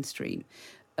became mainstream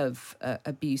of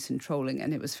abuse and trolling,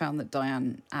 and it was found that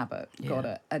Diane Abbott got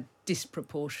a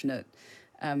disproportionate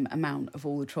amount of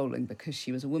all the trolling because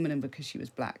she was a woman and because she was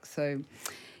black. So,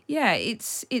 yeah,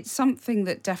 it's something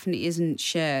that definitely isn't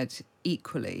shared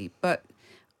equally, but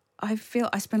I feel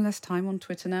I spend less time on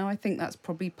Twitter now. I think that's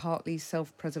probably partly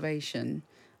self-preservation.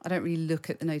 I don't really look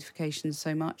at the notifications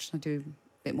so much. I do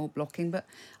a bit more blocking, but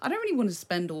I don't really want to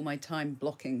spend all my time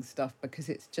blocking stuff because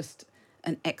it's just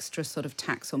an extra sort of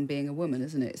tax on being a woman,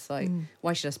 isn't it? It's like,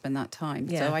 why should I spend that time?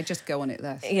 Yeah. So I just go on it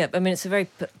less. Yeah, I mean, it's a very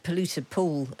polluted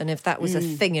pool, and if that was a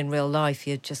thing in real life,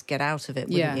 you'd just get out of it,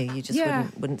 wouldn't you? You just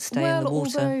wouldn't stay in the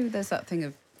water. Although there's that thing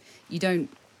of you don't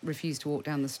refuse to walk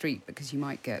down the street because you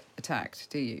might get attacked,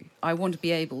 do you? I want to be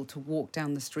able to walk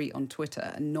down the street on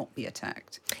Twitter and not be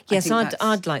attacked. Yes,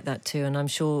 I'd like that too, and I'm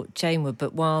sure Jane would,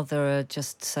 but while there are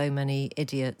just so many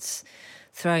idiots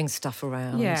throwing stuff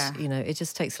around, it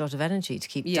just takes a lot of energy to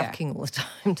keep ducking all the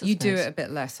time, doesn't You do it? it a bit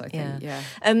less, I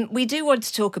think, We do want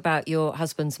to talk about your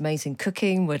husband's amazing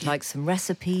cooking. We'd like some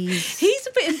recipes. He's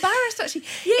a bit embarrassed, actually.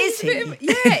 Yeah, Is he?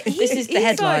 This is the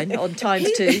headline on Times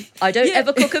 2. I don't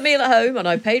ever cook a meal at home, and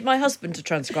I paid my husband to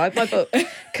transcribe my book.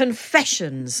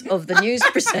 Confessions of the news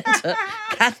presenter,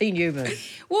 Cathy Newman.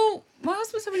 Well, my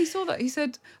husband said when he saw that, he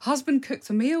said, husband cooks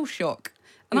a meal, shock.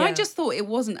 And I just thought it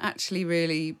wasn't actually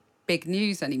really big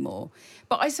news anymore.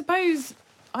 But I suppose,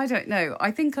 I don't know,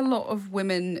 I think a lot of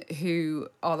women who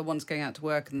are the ones going out to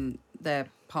work and their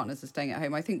partners are staying at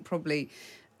home, I think probably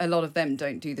a lot of them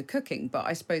don't do the cooking, but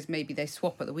I suppose maybe they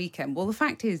swap at the weekend. Well, the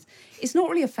fact is, it's not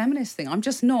really a feminist thing. I'm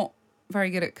just not very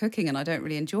good at cooking and I don't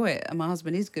really enjoy it. And my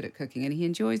husband is good at cooking and he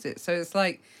enjoys it. So it's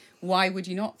like, why would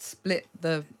you not split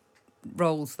the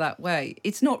roles that way?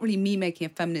 It's not really me making a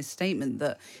feminist statement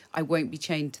that I won't be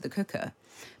chained to the cooker.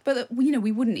 But,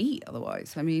 we wouldn't eat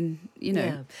otherwise. I mean,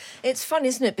 Yeah. It's fun,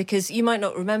 isn't it? Because you might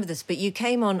not remember this, but you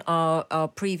came on our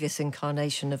previous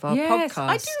incarnation of our podcast.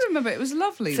 I do remember. It was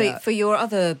lovely. For your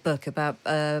other book about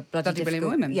bloody brilliant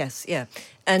women. Yes, yeah.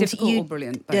 And Difficult or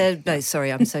brilliant? No,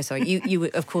 sorry, I'm so sorry. You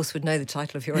of course would know the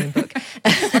title of your own book.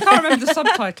 I can't remember the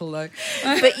subtitle though.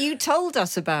 But you told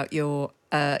us about your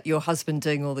husband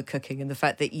doing all the cooking and the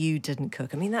fact that you didn't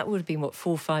cook. I mean, that would have been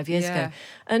 4 or 5 years ago.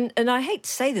 And I hate to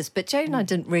say this, but Jane and I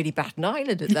didn't really bat an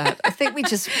eyelid at that. I think we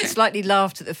just slightly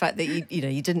laughed at the fact that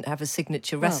you didn't have a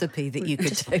signature recipe that you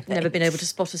could do. Never been able to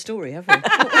spot a story, have we?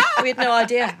 We had no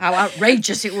idea how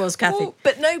outrageous it was, Cathy. Well,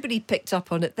 but nobody picked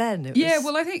up on it then.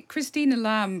 Well, I think Christina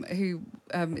Lamb, who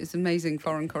is an amazing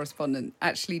foreign correspondent,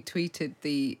 actually tweeted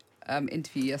the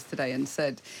interview yesterday and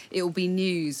said it will be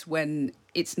news when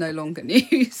it's no longer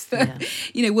news. That,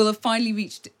 we'll have finally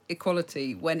reached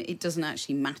equality when it doesn't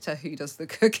actually matter who does the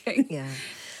cooking. Yeah.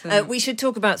 We should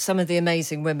talk about some of the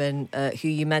amazing women who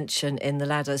you mention in the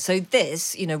ladder. So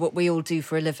this, what we all do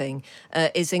for a living,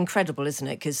 is incredible, isn't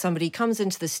it? Because somebody comes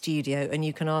into the studio and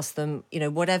you can ask them,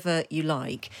 whatever you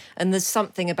like. And there's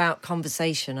something about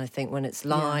conversation, I think, when it's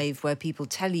live, where people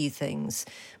tell you things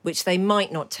which they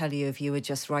might not tell you if you were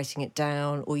just writing it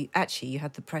down, or you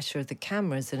had the pressure of the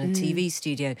cameras in a TV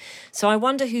studio. So I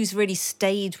wonder who's really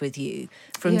stayed with you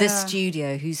from this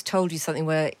studio, who's told you something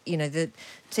where, the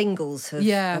tingles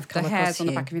have come the across hairs on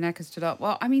the you. back of your neck have stood up.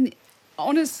 Well, I mean,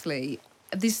 honestly,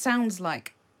 this sounds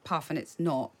like puff and it's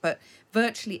not, but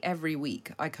virtually every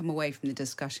week I come away from the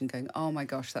discussion going, oh my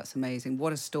gosh, that's amazing.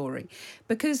 What a story.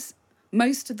 Because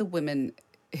most of the women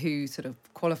who sort of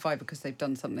qualify because they've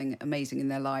done something amazing in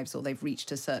their lives or they've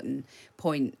reached a certain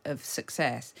point of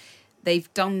success,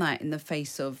 they've done that in the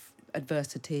face of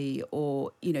adversity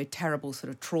or, terrible sort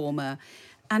of trauma.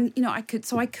 And, I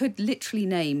could literally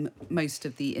name most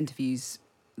of the interviews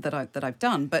that I've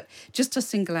done, but just to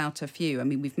single out a few, I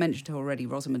mean, we've mentioned already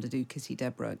Rosamund Adu, Kissy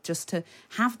Deborah, just to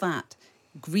have that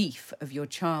grief of your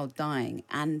child dying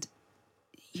and,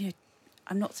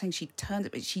 I'm not saying she turned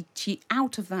it, but she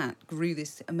out of that grew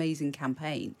this amazing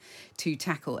campaign to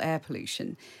tackle air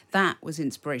pollution. That was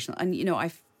inspirational. And,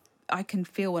 I can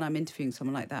feel when I'm interviewing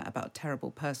someone like that about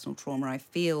terrible personal trauma, I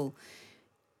feel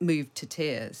moved to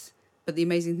tears. But the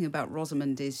amazing thing about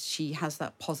Rosamund is she has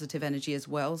that positive energy as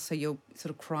well. So you're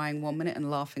sort of crying one minute and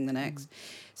laughing the next.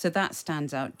 So that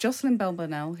stands out. Jocelyn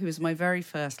Bell-Burnell, who was my very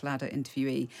first ladder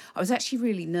interviewee, I was actually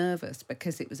really nervous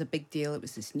because it was a big deal. It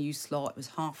was this new slot. It was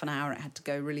half an hour. It had to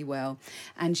go really well.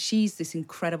 And she's this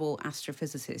incredible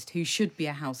astrophysicist who should be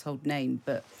a household name,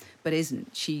 but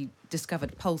isn't. She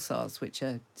discovered pulsars, which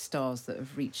are stars that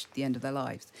have reached the end of their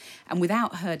lives. And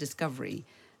without her discovery,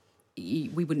 we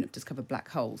wouldn't have discovered black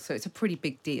holes. So it's a pretty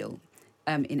big deal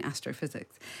in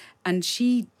astrophysics. And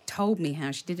she told me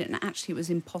how she did it. And actually it was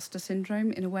imposter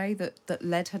syndrome in a way that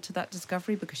led her to that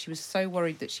discovery, because she was so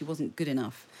worried that she wasn't good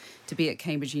enough to be at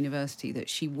Cambridge University that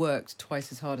she worked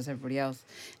twice as hard as everybody else.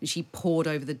 And she pored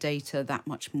over the data that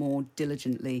much more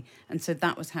diligently. And so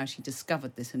that was how she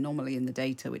discovered this anomaly in the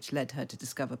data, which led her to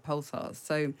discover pulsars.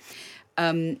 So,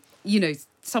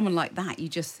 someone like that, you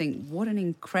just think, what an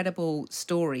incredible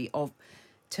story of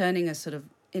turning a sort of,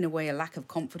 in a way, a lack of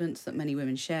confidence that many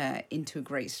women share into a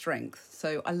great strength.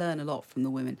 So I learn a lot from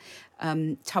the women.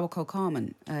 Tawakkol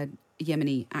Karman, a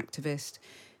Yemeni activist,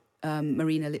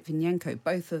 Marina Litvinenko,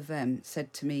 both of them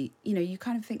said to me, you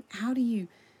kind of think, how do you...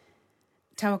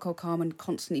 Tawakkol Karman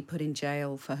constantly put in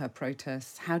jail for her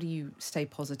protests. How do you stay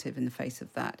positive in the face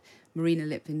of that? Marina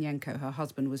Litvinenko, her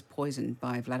husband was poisoned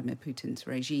by Vladimir Putin's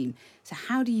regime. So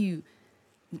how do you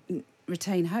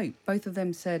retain hope? Both of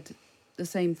them said the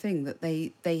same thing, that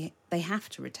they have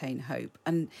to retain hope.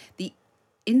 And the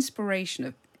inspiration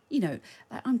of,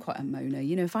 I'm quite a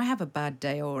moaner. If I have a bad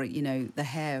day, or, the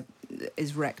hair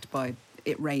is wrecked by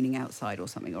it raining outside or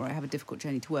something, or I have a difficult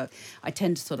journey to work, I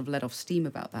tend to sort of let off steam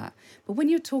about that. But when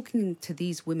you're talking to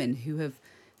these women who have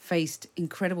faced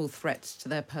incredible threats to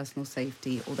their personal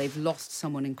safety, or they've lost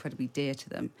someone incredibly dear to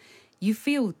them, you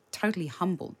feel totally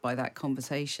humbled by that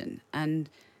conversation. And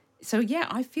so, yeah,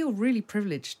 I feel really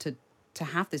privileged to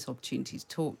have this opportunity to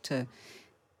talk to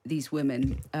these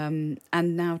women, and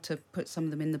now to put some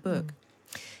of them in the book.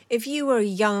 If you were a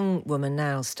young woman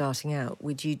now starting out,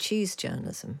 would you choose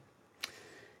journalism?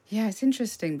 Yeah, it's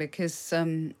interesting because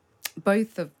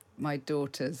both of my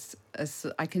daughters,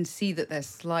 I can see that they're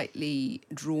slightly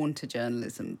drawn to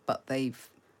journalism, but they've,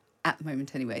 at the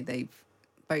moment anyway, they've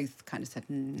both kind of said,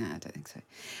 no, I don't think so.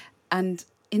 And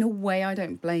in a way, I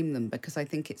don't blame them, because I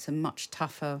think it's a much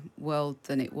tougher world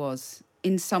than it was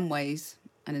in some ways,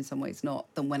 and in some ways not,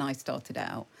 than when I started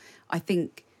out. I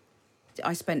think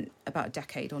I spent about a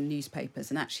decade on newspapers,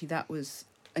 and actually that was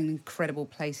an incredible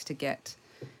place to get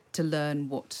to learn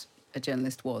what a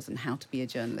journalist was and how to be a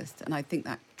journalist. And I think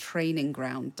that training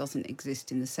ground doesn't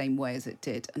exist in the same way as it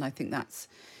did. And I think that's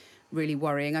really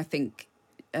worrying. I think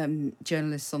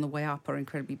journalists on the way up are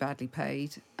incredibly badly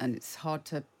paid, and it's hard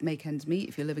to make ends meet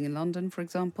if you're living in London, for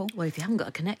example. Well, if you haven't got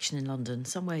a connection in London,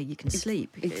 somewhere you can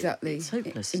sleep. Exactly. It's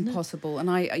hopeless, impossible. And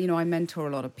I mentor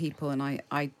a lot of people, and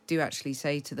I do actually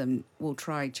say to them, well,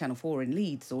 try Channel 4 in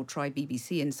Leeds, or try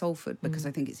BBC in Salford, because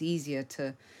I think it's easier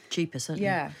to... Cheaper, certainly.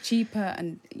 Yeah, cheaper,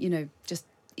 and, just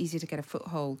easier to get a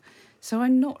foothold. So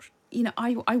I'm not...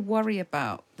 I worry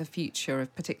about the future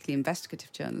of particularly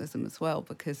investigative journalism as well,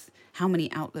 because how many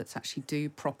outlets actually do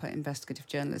proper investigative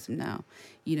journalism now?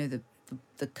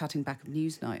 The cutting back of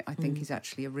Newsnight, I think, is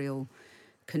actually a real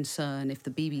concern if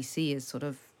the BBC is sort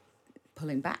of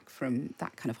pulling back from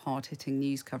that kind of hard-hitting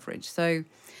news coverage. So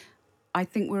I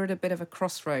think we're at a bit of a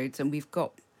crossroads, and we've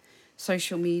got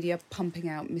social media pumping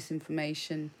out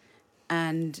misinformation,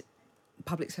 and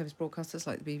public service broadcasters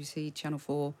like the BBC, Channel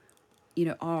 4,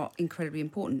 are incredibly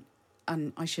important.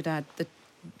 And I should add the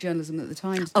journalism that the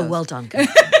Times does. Oh, well done.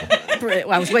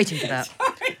 I was waiting for that.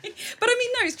 Sorry. But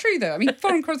no, it's true though.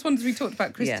 Foreign correspondence, we talked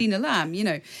about Christina Lamb,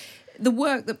 the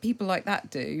work that people like that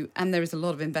do, and there is a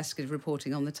lot of investigative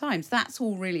reporting on the Times, that's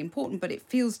all really important, but it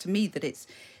feels to me that it's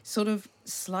sort of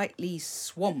slightly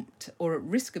swamped, or at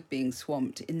risk of being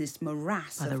swamped, in this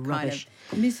morass of kind of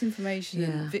misinformation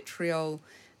and vitriol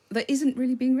that isn't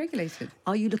really being regulated.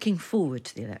 Are you looking forward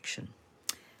to the election?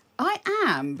 I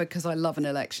am, because I love an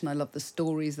election. I love the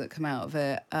stories that come out of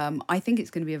it. I think it's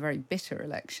going to be a very bitter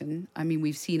election.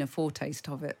 We've seen a foretaste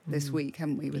of it this week,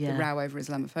 haven't we, with the row over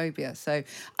Islamophobia. So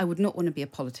I would not want to be a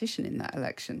politician in that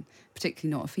election,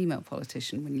 particularly not a female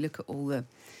politician. When you look at all the,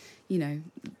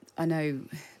 I know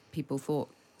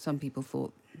some people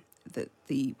thought that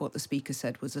what the Speaker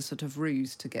said was a sort of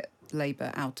ruse to get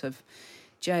Labour out of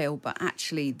jail, but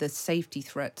actually the safety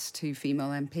threats to female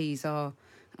MPs are...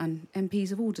 and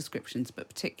MPs of all descriptions, but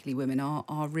particularly women,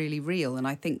 are really real. And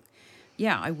I think,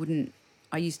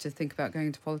 I used to think about going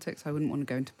into politics. I wouldn't want to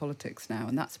go into politics now.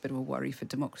 And that's a bit of a worry for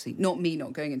democracy. Not me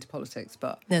not going into politics,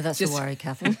 but... No, that's a worry,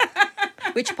 Cathy.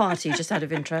 Which party, just out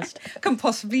of interest? Can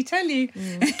possibly tell you.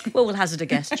 Well, we'll hazard a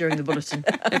guess during the bulletin,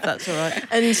 if that's all right.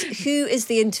 And who is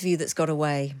the interview that's got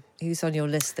away? Who's on your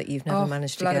list that you've never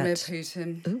managed to Vladimir get?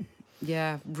 Putin. Ooh.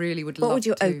 Yeah, really would love to. What would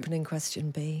your opening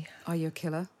question be? Are you a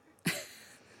killer?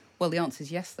 Well, the answer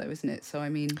is yes, though, isn't it? So, I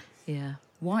mean, Yeah.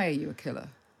 why are you a killer?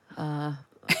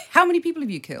 How many people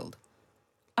have you killed?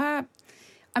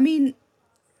 I mean,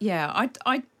 yeah,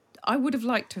 I would have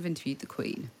liked to have interviewed the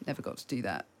Queen. Never got to do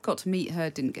that. Got to meet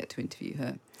her, didn't get to interview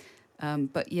her.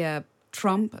 But yeah,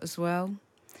 Trump as well.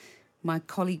 My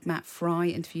colleague Matt Fry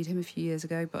interviewed him a few years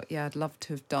ago. But yeah, I'd love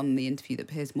to have done the interview that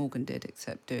Piers Morgan did,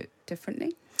 except do it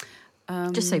differently.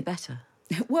 Just say better.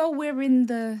 Well, we're in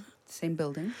the same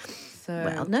building. So.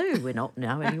 Well, no, we're not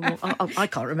now anymore. I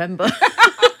can't remember.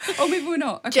 Oh, maybe we're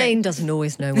not. Okay. Jane doesn't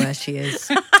always know where she is.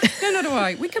 No, do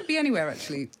I. We could be anywhere,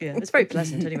 actually. Yeah, it's very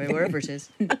pleasant anyway, wherever it is.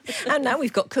 And now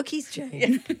we've got cookies,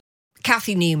 Jane.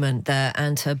 Cathy Newman there,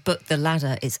 and her book, The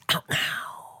Ladder, is out now.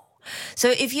 So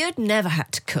if you'd never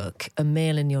had to cook a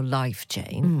meal in your life,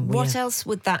 Jane, what else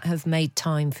would that have made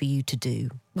time for you to do?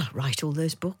 Well, write all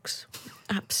those books.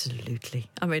 Absolutely.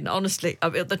 I mean, honestly,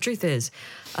 the truth is,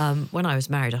 when I was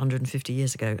married 150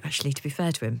 years ago, actually, to be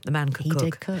fair to him, the man could He cook.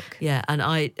 did cook. Yeah, and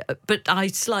but I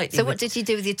slightly... So what did you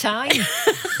do with your time?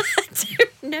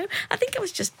 No, I think I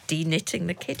was just de-knitting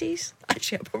the kiddies.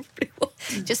 Actually, I probably was.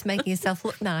 Just making yourself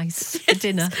look nice for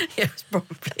dinner. Yes,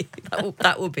 probably.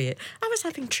 That will be it. I was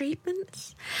having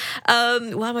treatments.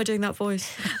 Why am I doing that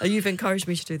voice? Oh, you've encouraged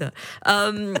me to do that.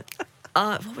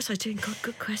 What was I doing? God,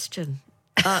 good question.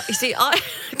 You see,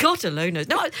 God alone knows.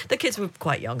 No, the kids were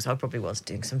quite young, so I probably was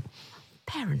doing some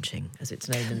parenting, as it's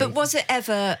known. But was it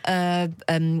ever a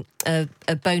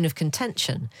bone of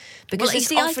contention? Because Well, you it's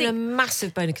see, I often a think-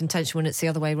 massive bone of contention when it's the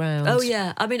other way round. Oh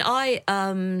yeah, I mean,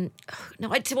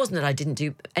 no, it wasn't that I didn't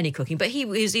do any cooking, but he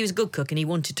was a good cook and he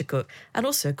wanted to cook. And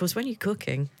also, of course, when you're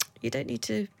cooking, you don't need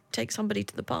to take somebody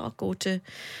to the park or to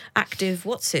active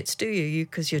whatsits, do you?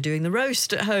 Because you're doing the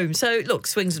roast at home. So look,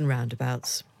 swings and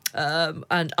roundabouts.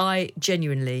 And I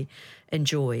genuinely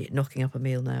enjoy knocking up a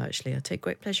meal now, actually. I take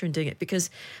great pleasure in doing it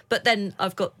but then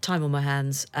I've got time on my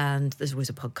hands and there's always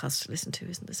a podcast to listen to,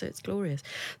 isn't there? So it's glorious.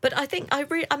 But I think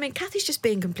Cathy's just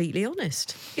being completely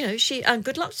honest. You know, and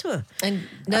good luck to her.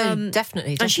 And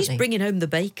definitely. And she's bringing home the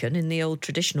bacon in the old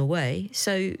traditional way.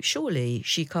 So surely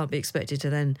she can't be expected to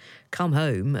then come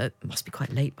home. It must be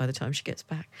quite late by the time she gets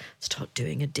back. Start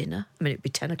doing a dinner. I mean, it'd be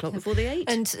 10 o'clock before the 8.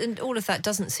 And all of that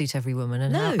doesn't suit every woman.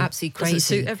 And No, how absolutely crazy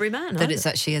doesn't suit every man that either. it's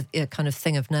actually a kind of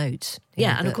thing of note. you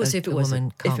Yeah, know, and of that course, a if it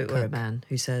were a cook. man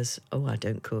who says, "Oh, I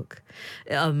don't cook,"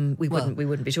 we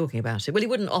wouldn't be talking about it. Well, he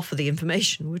wouldn't offer the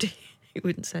information, would he? He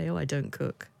wouldn't say, "Oh, I don't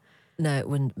cook." No, it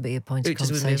wouldn't be a point of It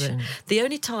just wouldn't be a bit- conversation. The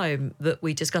only time that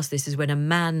we discuss this is when a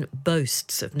man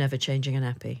boasts of never changing a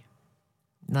nappy.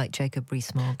 Like Jacob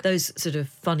Rees-Mogg. Those sort of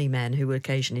funny men who will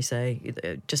occasionally say,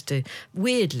 just to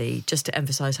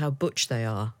emphasise how butch they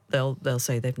are, they'll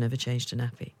say they've never changed a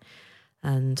nappy.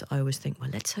 And I always think, well,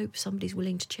 let's hope somebody's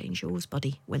willing to change yours,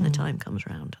 buddy, when the time comes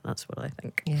round. That's what I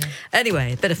think. Yeah.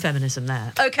 Anyway, a bit of feminism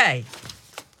there. Okay.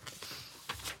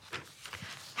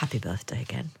 Happy birthday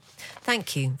again.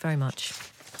 Thank you very much.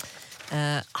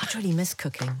 I'd really miss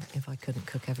cooking if I couldn't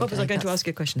cook every day. What was I going to ask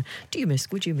you a question?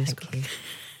 Would you miss Thank cooking? you.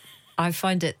 I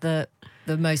find it the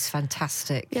most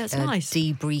fantastic Yeah, it's nice.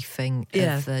 debriefing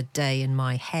Yeah. of the day in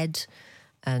my head,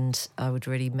 and I would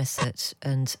really miss it.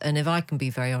 And if I can be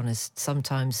very honest,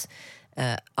 sometimes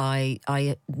I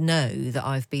know that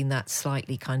I've been that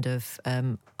slightly kind of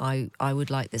I would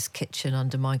like this kitchen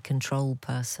under my control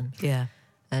person. Yeah.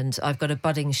 And I've got a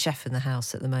budding chef in the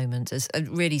house at the moment. It's a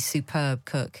really superb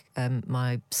cook.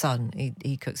 My son,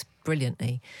 he cooks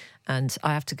brilliantly. And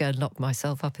I have to go and lock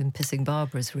myself up in Pissing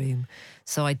Barbara's room.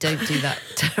 So I don't do that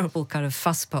terrible kind of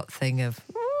fusspot thing of,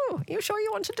 oh, you sure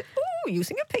you want to do,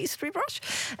 using a pastry brush?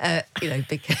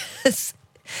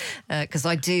 Because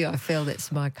I feel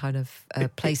it's my kind of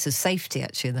place of safety,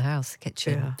 actually, in the house, the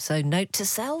kitchen. Yeah. So note to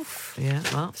self. Yeah.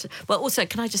 Well, also,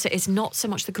 can I just say, it's not so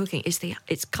much the cooking;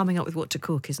 it's coming up with what to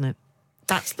cook, isn't it?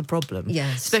 That's the problem.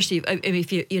 Yes. Especially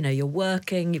if you're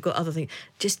working, you've got other things.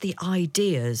 Just the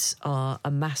ideas are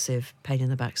a massive pain in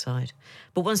the backside.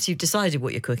 But once you've decided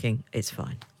what you're cooking, it's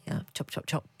fine. Yeah, chop, chop,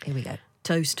 chop. Here we go.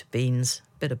 Toast, beans,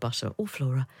 bit of butter, or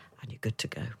flora, and you're good to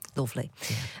go. Lovely.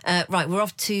 Right, we're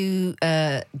off to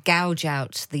gouge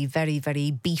out the very,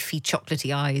 very beefy,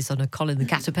 chocolatey eyes on a Colin the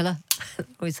Caterpillar.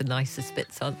 Always the nicest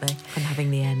bits, aren't they? I'm having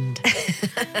the end.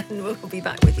 And we'll be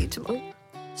back with you tomorrow.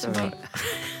 Sorry.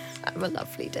 Have a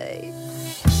lovely day.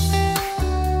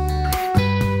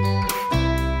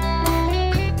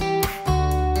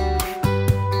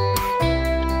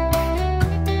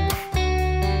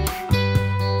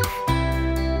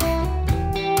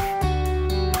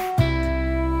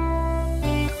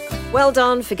 Well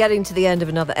done for getting to the end of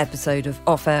another episode of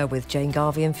Off Air with Jane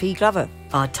Garvey and Fee Glover.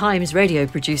 Our Times radio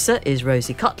producer is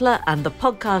Rosie Cutler and the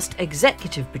podcast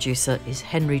executive producer is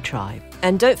Henry Tribe.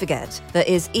 And don't forget, there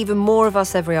is even more of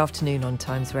us every afternoon on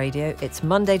Times Radio. It's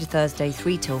Monday to Thursday,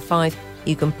 3 till 5.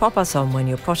 You can pop us on when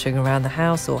you're pottering around the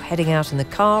house or heading out in the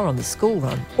car on the school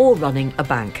run. Or running a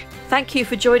bank. Thank you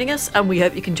for joining us and we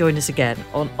hope you can join us again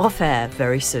on Off Air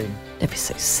very soon. Don't be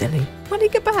so silly.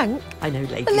 Running a bank? I know,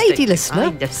 ladies. A lady listener.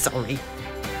 I know, sorry.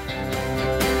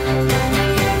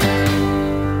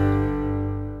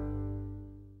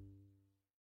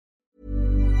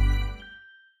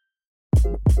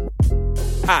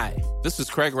 Hi, this is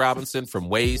Craig Robinson from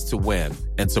Ways to Win,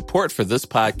 and support for this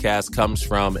podcast comes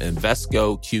from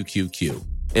Invesco QQQ.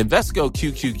 Invesco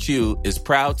QQQ is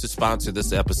proud to sponsor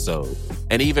this episode,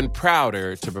 and even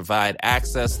prouder to provide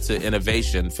access to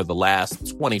innovation for the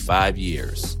last 25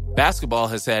 years. Basketball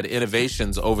has had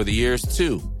innovations over the years,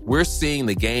 too. We're seeing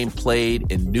the game played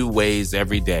in new ways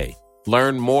every day.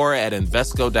 Learn more at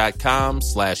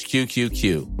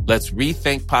Invesco.com/QQQ. Let's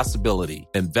rethink possibility.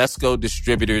 Invesco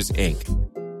Distributors, Inc.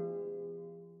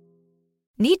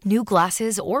 Need new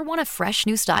glasses or want a fresh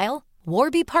new style?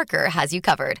 Warby Parker has you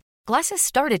covered. Glasses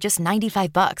start at just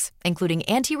 $95, including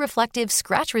anti-reflective,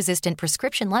 scratch-resistant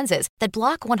prescription lenses that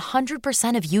block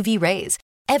 100% of UV rays.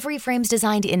 Every frame's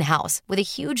designed in-house with a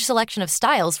huge selection of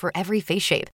styles for every face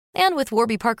shape. And with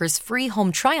Warby Parker's free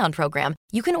home try-on program,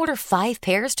 you can order 5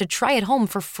 pairs to try at home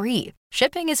for free.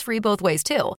 Shipping is free both ways,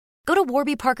 too. Go to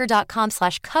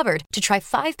warbyparker.com/covered to try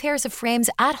 5 pairs of frames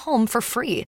at home for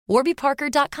free.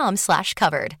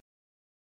 warbyparker.com/covered.